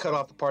 hey, you cut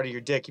off a part of your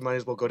dick. You might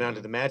as well go down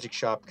to the magic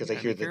shop because I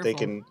hear that they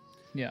can.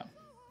 Yeah.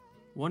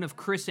 One of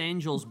Chris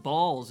Angel's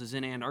balls is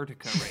in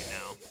Antarctica right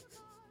now.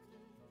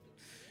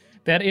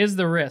 That is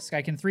the risk.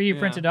 I can 3D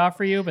print it off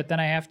for you, but then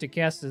I have to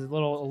cast a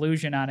little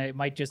illusion on it.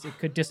 It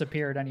could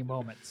disappear at any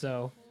moment.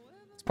 So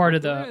it's part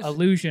of the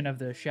illusion of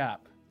the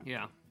shop.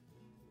 Yeah.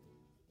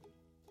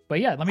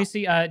 But yeah, let me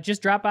see.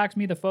 Just Dropbox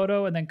me the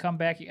photo and then come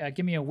back.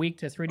 Give me a week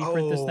to 3D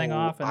print this thing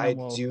off. And I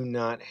do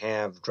not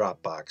have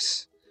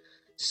Dropbox,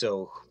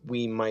 so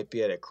we might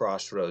be at a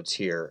crossroads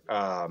here.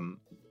 I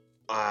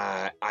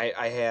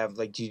have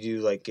like. Do you do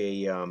like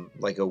a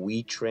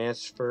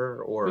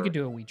WeTransfer or? We could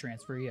do a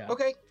WeTransfer, yeah.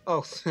 Okay.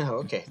 Oh,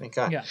 okay. Thank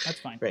God. Yeah, that's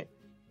fine.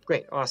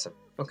 Great. Awesome.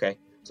 Okay,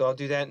 so I'll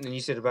do that, and then you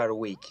said about a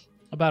week.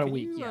 About a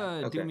week.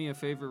 Yeah. Do me a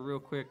favor, real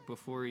quick,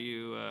 before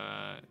you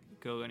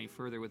go any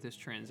further with this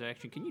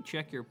transaction. Can you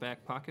check your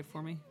back pocket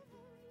for me?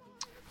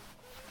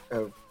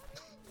 Oh.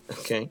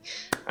 Okay,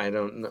 I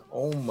don't know.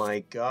 Oh my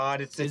God!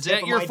 It's the Is tip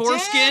that of your my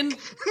foreskin? dick!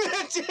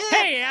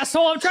 Hey,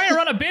 asshole! I'm trying to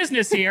run a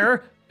business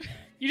here.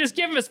 You just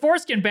give him his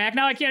foreskin back.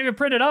 Now I can't even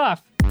print it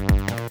off.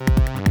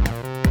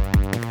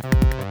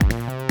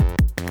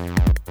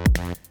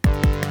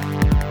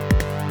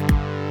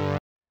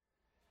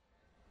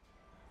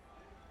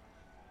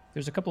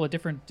 There's a couple of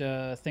different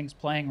things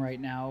playing right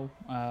now.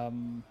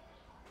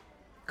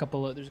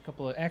 There's a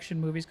couple of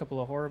action movies, a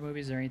couple of horror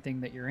movies. Is there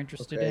anything that you're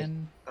interested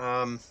in?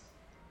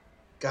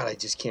 God, I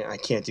just can't. I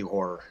can't do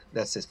horror.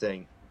 That's the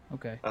thing.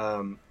 Okay.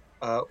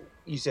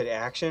 You said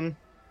action.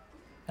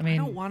 I mean, I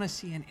don't want to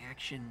see an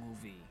action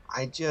movie.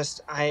 I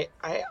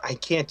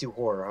can't do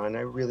horror, hon.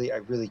 I really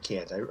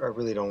can't. I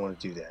really don't want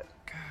to do that.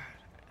 God.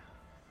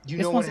 You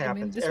know what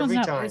happens every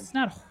time. It's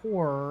not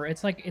horror.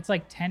 It's like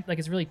tense. Like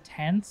it's really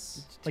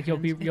tense. Like you'll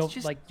be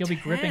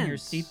gripping your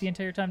seat the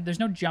entire time. There's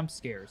no jump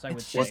scares. I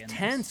would say. It's just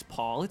tense,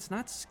 Paul. It's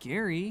not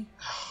scary.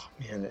 Oh,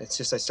 man, it's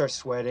just I start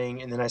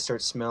sweating and then I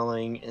start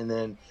smelling and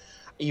then.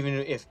 Even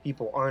if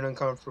people aren't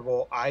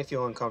uncomfortable, I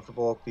feel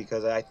uncomfortable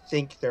because I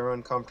think they're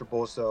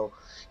uncomfortable. So,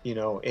 you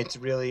know, it's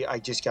really, I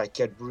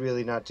can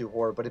really not do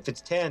horror. But if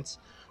it's tense,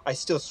 I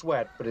still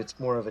sweat, but it's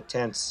more of a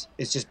tense.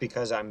 It's just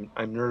because I'm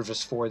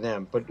nervous for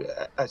them. But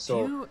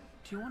so. Do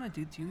you want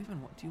to do this?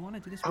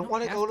 I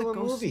want to go to a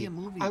movie.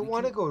 I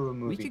want to go to a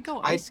movie. We could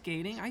go ice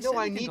skating.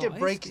 I need to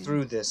break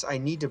through this. I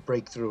need to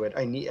break through it.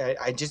 It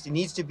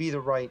needs to be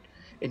the right.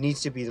 It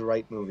needs to be the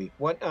right movie.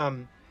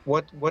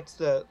 What's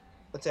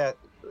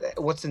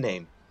the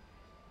name?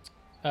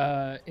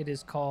 It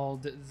is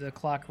called The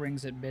Clock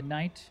Rings at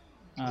Midnight.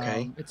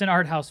 Okay. It's an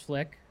art house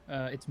flick.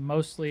 It's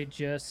mostly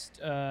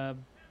just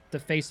the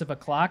face of a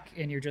clock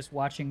and you're just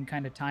watching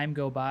kind of time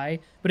go by.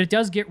 But it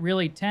does get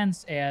really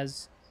tense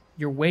as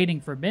you're waiting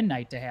for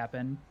midnight to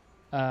happen,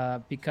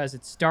 because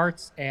it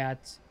starts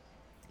at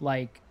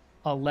like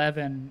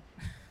 11.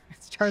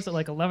 It starts at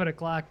like 11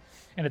 o'clock,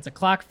 and it's a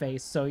clock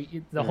face. So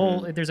the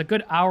whole there's a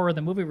good hour of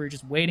the movie where you're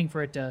just waiting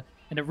for it to,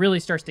 and it really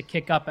starts to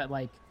kick up at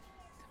like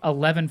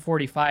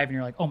 11:45, and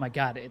you're like, oh my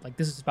god, like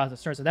this is about to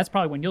start. So that's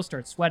probably when you'll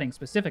start sweating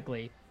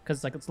specifically,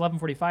 because like it's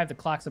 11:45, the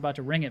clock's about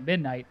to ring at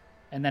midnight,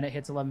 and then it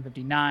hits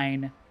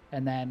 11:59.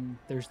 And then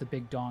there's the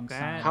big dong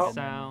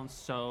sound.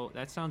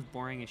 That sounds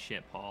boring as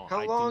shit, Paul.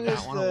 How long I do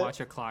not want to watch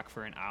a clock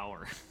for an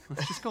hour.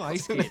 Let's just go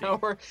ice skating.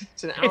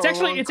 It's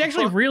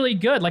actually really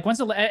good. Like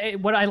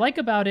what I like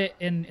about it,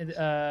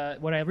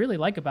 what I really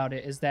like about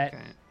it is that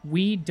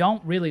we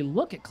don't really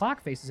look at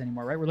clock faces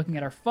anymore, right? We're looking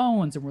at our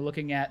phones and we're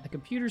looking at the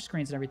computer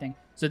screens and everything.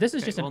 So this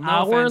is just an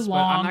hour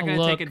long. I'm not going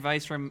to take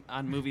advice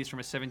on movies from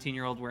a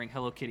 17-year-old wearing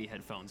Hello Kitty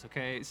headphones.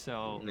 Okay,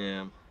 so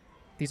yeah,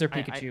 these are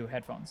Pikachu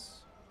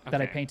headphones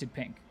that I painted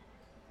pink.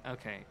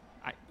 Okay.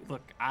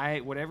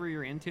 Whatever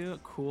you're into,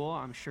 cool.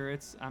 I'm sure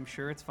it's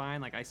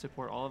fine. Like I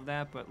support all of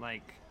that, but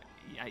like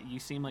you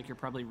seem like you're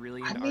probably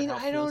really into art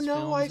house I don't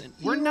know.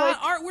 we're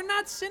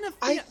not cinephiles.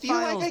 I feel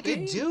like I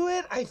could do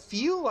it. I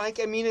feel like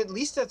at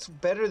least that's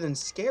better than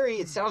scary.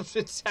 It sounds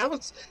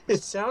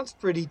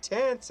pretty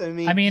tense.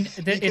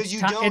 Because you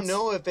don't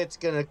know if it's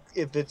gonna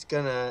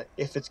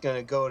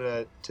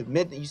go to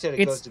midnight. You said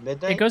it goes to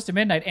midnight. It goes to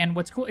midnight, and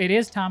what's cool, it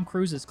is Tom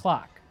Cruise's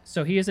clock.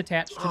 So he is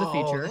attached to the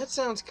feature. Oh, that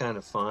sounds kind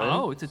of fun.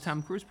 Oh, it's a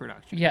Tom Cruise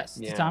production. Yes,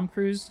 it's a Tom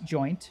Cruise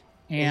joint.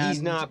 And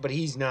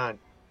he's not.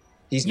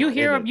 You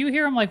hear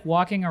him like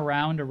walking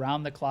around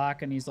the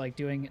clock, and he's like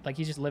doing, like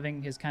he's just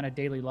living his kind of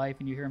daily life,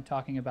 and you hear him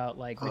talking about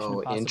like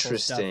Mission Impossible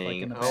stuff, like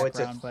in the background. It's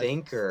a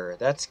thinker.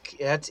 That's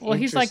well,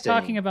 he's like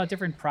talking about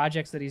different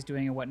projects that he's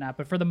doing and whatnot.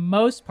 But for the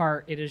most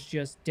part, it is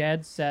just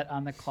dead set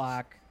on the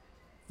clock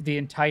the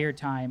entire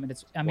time, and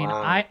it's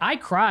wow. I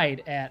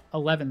cried at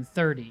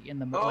 11:30 in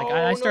the like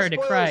I started to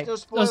cry.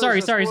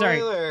 Sorry.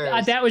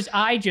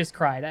 I just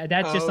cried.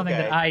 That's just something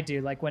that I do.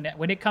 Like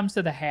when it comes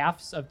to the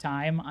halves of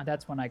time,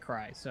 that's when I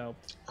cry. So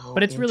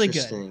but it's really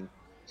good.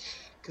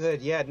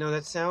 Good. Yeah, no,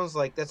 that sounds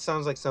like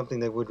something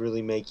that would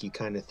really make you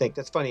kind of think.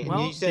 That's funny. Well,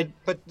 and you said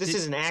but this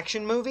is an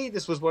action movie?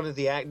 This was one of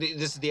the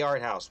this is the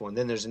art house one.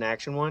 Then there's an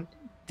action one?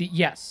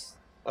 Yes.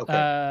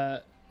 Okay.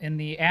 In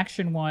the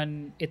action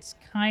one, it's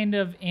kind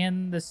of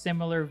in the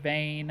similar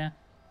vein.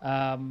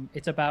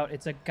 It's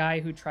a guy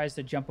who tries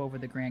to jump over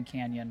the Grand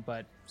Canyon,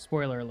 but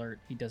spoiler alert,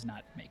 he does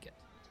not make it.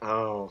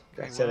 Oh,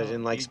 I said I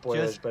didn't like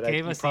spoilers, but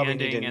gave us the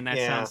ending, and that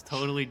sounds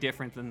totally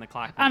different than the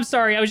clock. I'm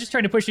sorry, I was just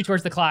trying to push you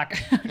towards the clock.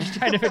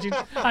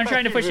 I'm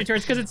trying to push you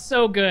towards because it's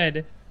so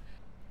good.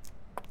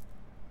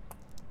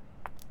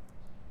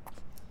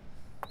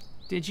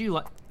 Did you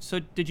like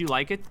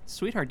it,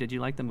 sweetheart? Did you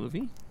like the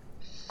movie?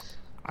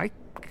 I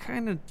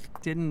kind of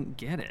didn't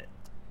get it.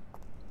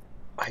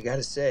 I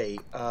gotta say,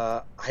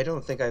 I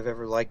don't think I've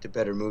ever liked a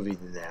better movie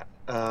than that.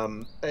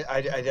 I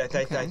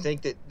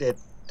think that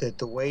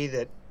the way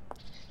that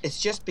it's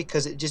just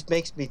because it just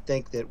makes me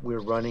think that we're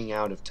running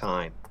out of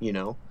time,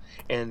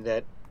 and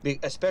that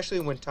especially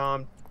when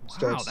Tom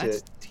starts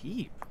that's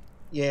deep.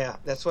 Yeah,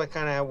 that's what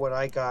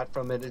I got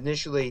from it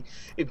initially,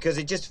 because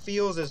it just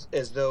feels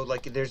as though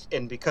like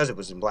and because it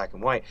was in black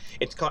and white,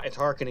 it's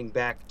harkening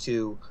back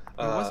to.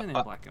 It wasn't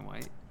in black and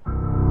white.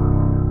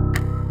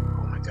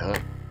 Oh my god!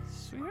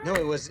 Swear? No,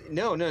 it was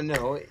no. It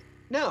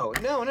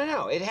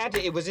had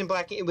to. It was in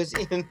black. It was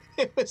in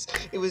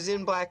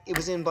black. It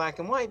was in black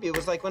and white. It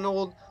was like an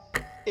old.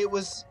 It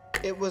was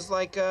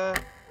like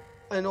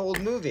an old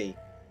movie,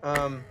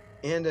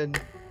 and a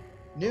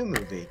new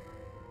movie.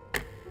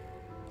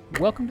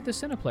 Welcome to the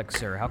Cineplex,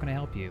 sir. How can I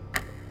help you?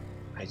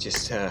 I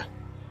just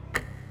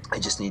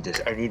need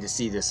this. I need to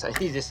see this. I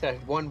need to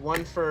one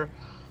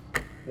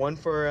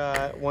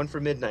for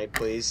midnight,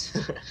 please.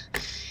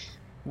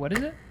 What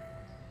is it?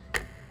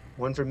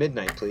 One for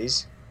midnight,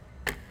 please.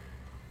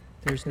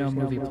 There's no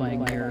movie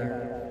playing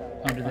here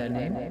under that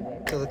name.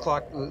 So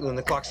when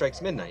the clock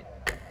strikes midnight.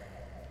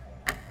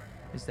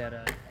 Is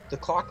that the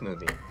clock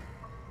movie?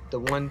 The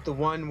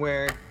one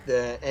where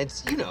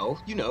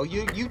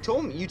you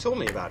told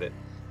me about it.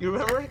 You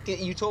remember?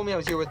 You told me I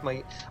was here with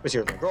my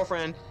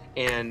girlfriend,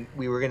 and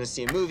we were going to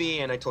see a movie,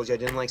 and I told you I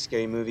didn't like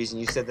scary movies, and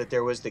you said that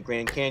there was the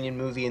Grand Canyon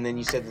movie, and then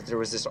you said that there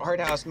was this art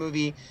house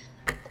movie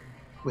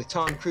with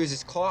Tom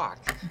Cruise's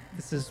clock.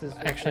 This is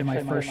actually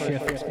my first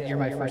shift. You're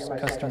my first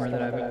customer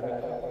that I've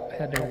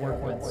had to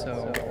work with,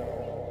 so...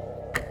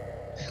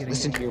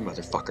 Listen here,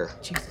 motherfucker.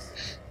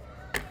 Jesus.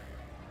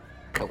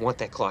 I want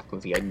that clock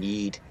movie. I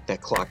need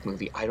that clock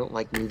movie. I don't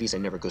like movies. I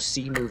never go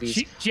see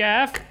movies.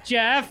 Jeff!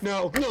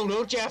 No,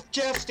 Jeff,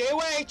 stay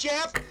away,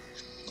 Jeff!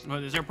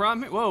 What, is there a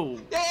problem? Whoa,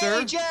 hey,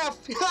 sir? Jeff!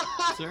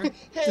 Sir?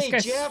 Hey,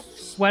 Jeff!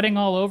 Sweating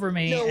all over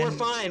me. No, we're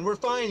fine. We're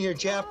fine here,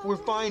 Jeff. We're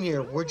fine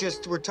here. We're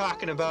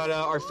talking about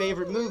our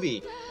favorite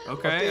movie.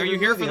 Okay, are you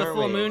here for the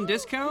full moon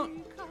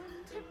discount?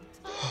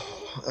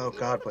 Oh,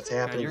 God, what's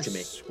happening to me?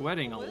 You're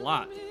sweating a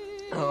lot.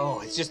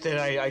 Oh, it's just that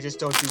I just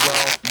don't do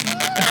well.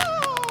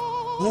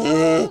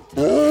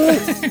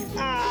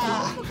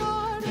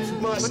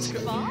 Must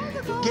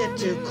get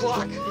to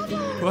clock.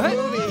 What?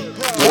 Movie.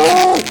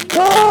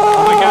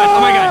 Oh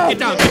my god, get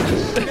down.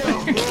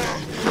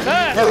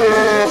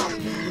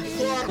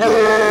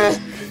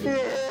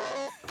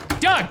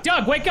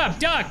 Doug, wake up,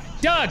 Doug.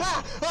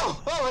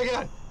 Oh my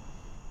god.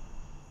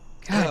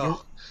 God,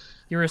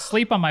 you're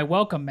asleep on my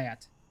welcome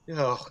mat.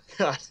 Oh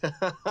god.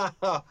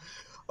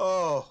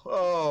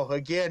 Oh,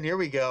 again, here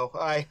we go.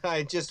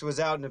 I just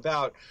was out and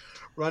about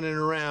running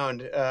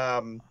around.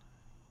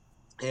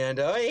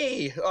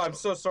 Hey, I'm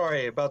so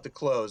sorry about the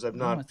clothes. I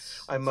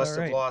must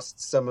have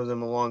lost some of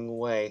them along the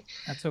way.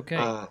 That's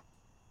okay.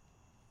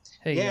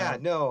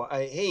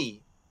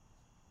 Hey.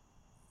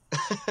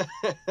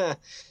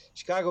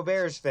 Chicago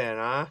Bears fan,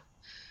 huh?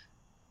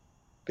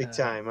 Big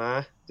time,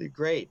 huh? They're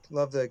great.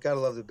 Gotta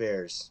love the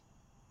Bears.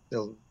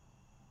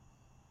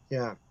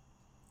 Yeah.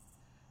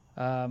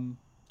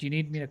 Do you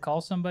need me to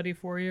call somebody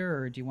for you,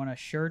 or do you want a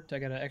shirt? I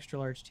got an extra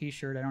large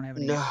T-shirt. I don't have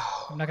any. No.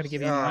 I'm not going to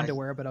give you any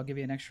underwear, but I'll give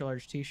you an extra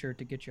large T-shirt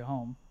to get you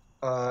home.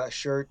 A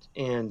shirt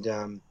and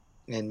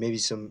maybe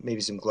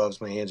some gloves.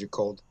 My hands are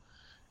cold.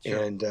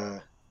 Sure.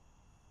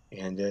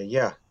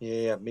 Yeah.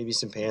 Maybe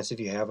some pants if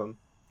you have them.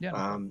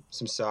 Yeah.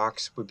 Some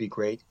socks would be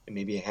great, and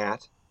maybe a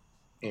hat.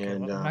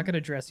 And I'm not going to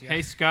dress you.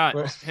 Hey Scott,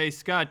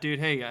 dude.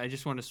 Hey, I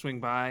just want to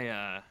swing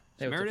by.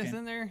 Is Meredith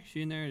in there?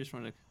 She in there? I just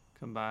want to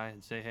come by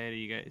and say hey to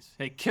you guys.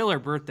 Hey, killer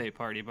birthday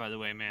party, by the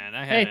way, man.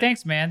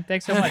 Thanks, man.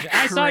 Thanks so much.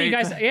 I saw you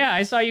guys. Yeah,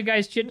 I saw you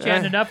guys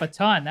chit-chatting it up a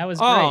ton. That was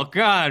great. Oh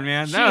God,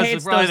 man, that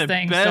was probably the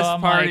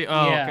best party.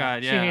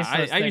 God,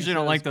 yeah. I usually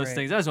don't like those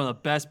things. That was one of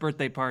the best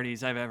birthday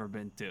parties I've ever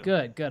been to.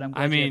 Good. I'm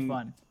glad you had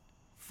fun.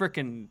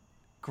 Freaking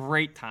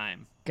great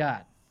time.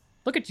 God.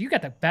 Look at you! You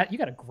got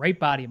a great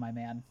body, my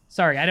man.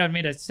 Sorry, I don't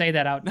mean to say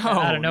that out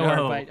of nowhere,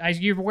 but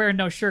you're wearing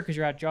no shirt because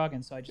you're out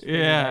jogging, so I just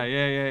yeah.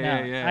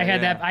 I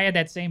had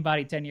that same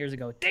body 10 years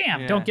ago.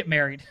 Damn! Don't get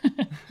married.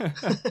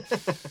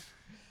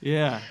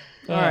 Yeah.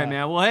 All right,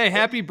 man. Well, hey,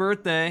 happy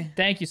birthday!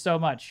 Thank you so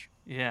much.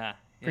 Yeah.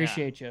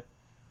 Appreciate you.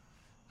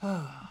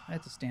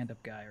 That's a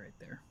stand-up guy right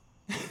there.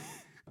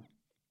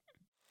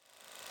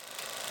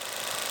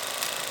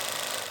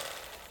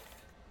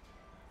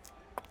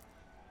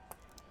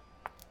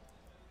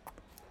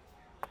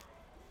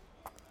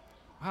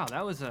 Wow,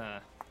 that was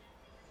a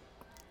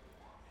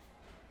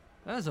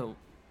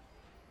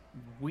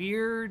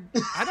weird.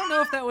 I don't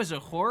know if that was a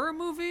horror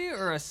movie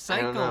or a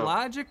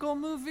psychological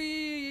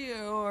movie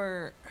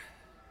or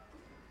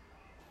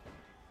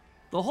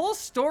the whole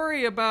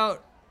story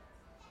about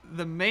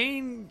the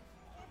main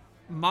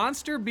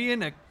monster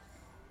being a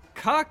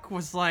cuck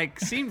was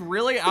seemed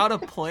really out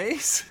of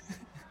place.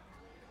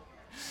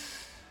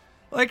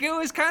 It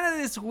was kind of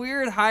this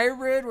weird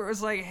hybrid where it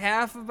was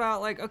half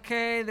about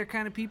okay, they're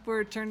kind of people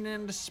are turned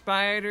into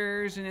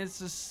spiders and it's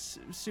this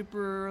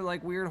super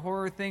weird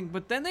horror thing,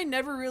 but then they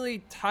never really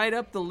tied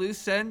up the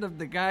loose end of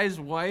the guy's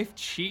wife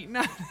cheating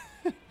on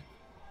him.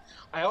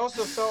 I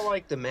also felt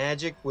like the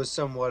magic was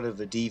somewhat of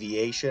a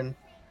deviation,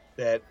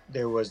 that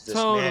there was this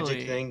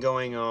magic thing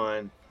going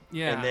on.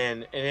 Yeah.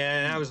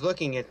 And I was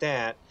looking at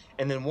that,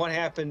 and then what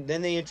happened?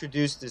 Then they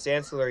introduced this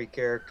ancillary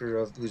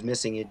character who's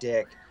missing a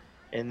dick.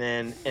 And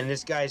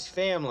this guy's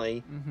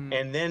family,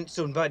 and then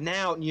but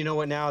now you know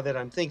what? Now that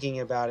I'm thinking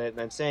about it and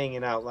I'm saying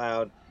it out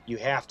loud, you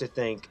have to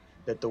think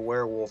that the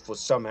werewolf was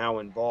somehow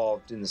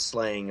involved in the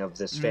slaying of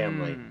this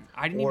family,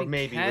 or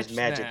maybe was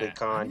magically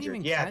conjured. I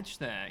didn't even catch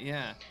that.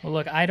 Yeah. Well,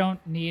 look, I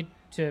don't need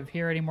to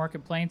hear any more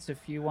complaints.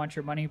 If you want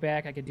your money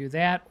back, I could do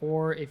that.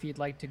 Or if you'd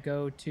like to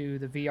go to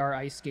the VR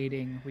ice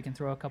skating, we can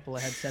throw a couple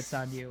of headsets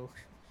on you.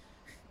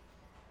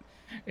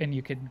 And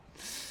you can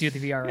do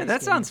the VR. Yeah,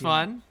 that sounds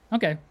fun.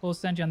 Okay, we'll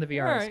send you on the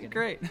VR. All right,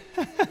 great.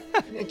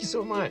 Thank you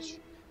so much.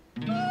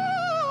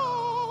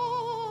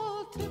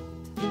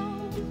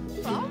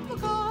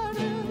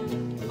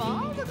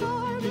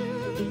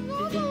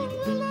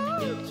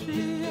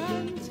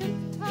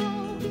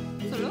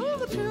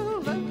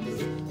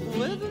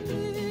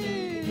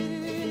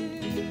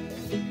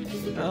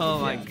 Oh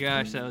my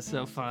gosh, that was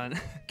so fun.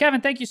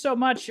 Kevin, thank you so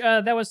much.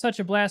 That was such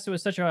a blast. It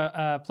was such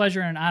a pleasure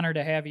and an honor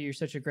to have you. You're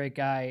such a great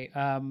guy.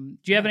 Do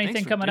you have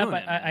anything coming up?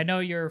 I know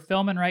you're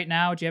filming right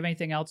now. Do you have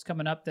anything else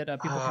coming up that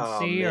people can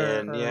see?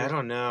 Man. Or... Yeah, I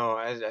don't know.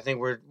 I think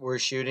we're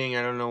shooting.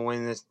 I don't know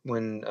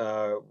when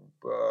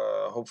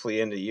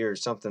hopefully end of year or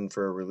something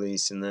for a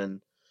release. And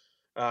then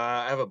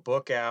I have a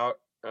book out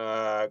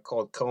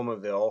called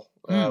Comaville,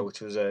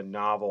 which was a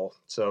novel.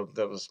 So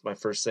that was my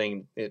first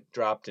thing. It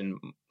dropped in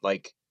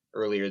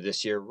earlier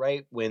this year,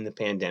 right when the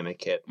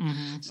pandemic hit.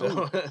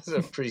 So it's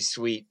a pretty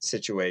sweet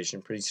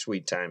situation, pretty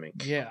sweet timing.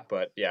 Yeah.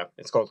 But yeah,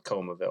 it's called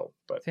Comaville.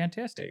 But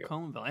fantastic.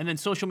 Comaville. And then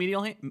social media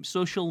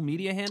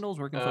handles,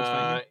 where can folks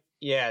find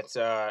you? Yeah, it's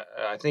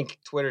I think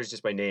Twitter is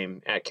just my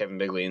name at Kevin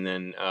Bigley, and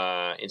then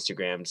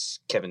Instagram's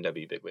Kevin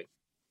W. Bigley.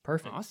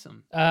 Perfect.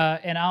 Awesome.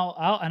 And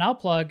I'll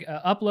plug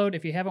Upload.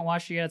 If you haven't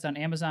watched it yet, it's on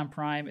Amazon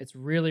Prime. It's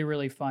really,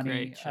 really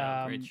funny. Great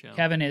show.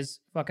 Kevin is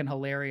fucking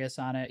hilarious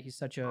on it. He's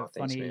such a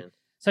funny. Thanks, man.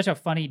 such a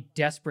funny,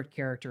 desperate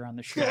character on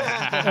the show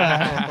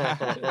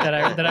that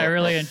I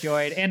really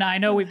enjoyed. And I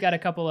know we've got a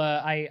couple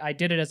of. I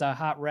did it as a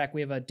hot rec.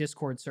 We have a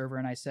Discord server,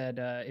 and I said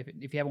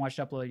if you haven't watched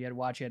Upload yet,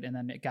 watch it. And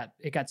then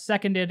it got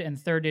seconded and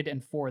thirded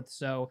and fourth.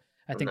 So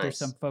I think there's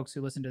some folks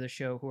who listen to the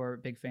show who are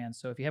big fans.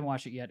 So if you haven't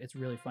watched it yet, it's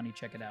really funny.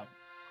 Check it out.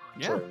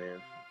 Yeah, sure, man.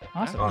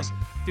 Awesome,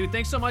 dude.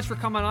 Thanks so much for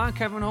coming on,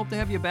 Kevin. Hope to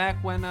have you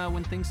back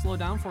when things slow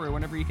down for you.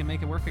 Whenever you can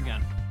make it work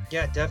again.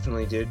 Yeah,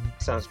 definitely, dude.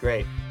 Sounds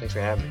great. Thanks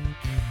for having me.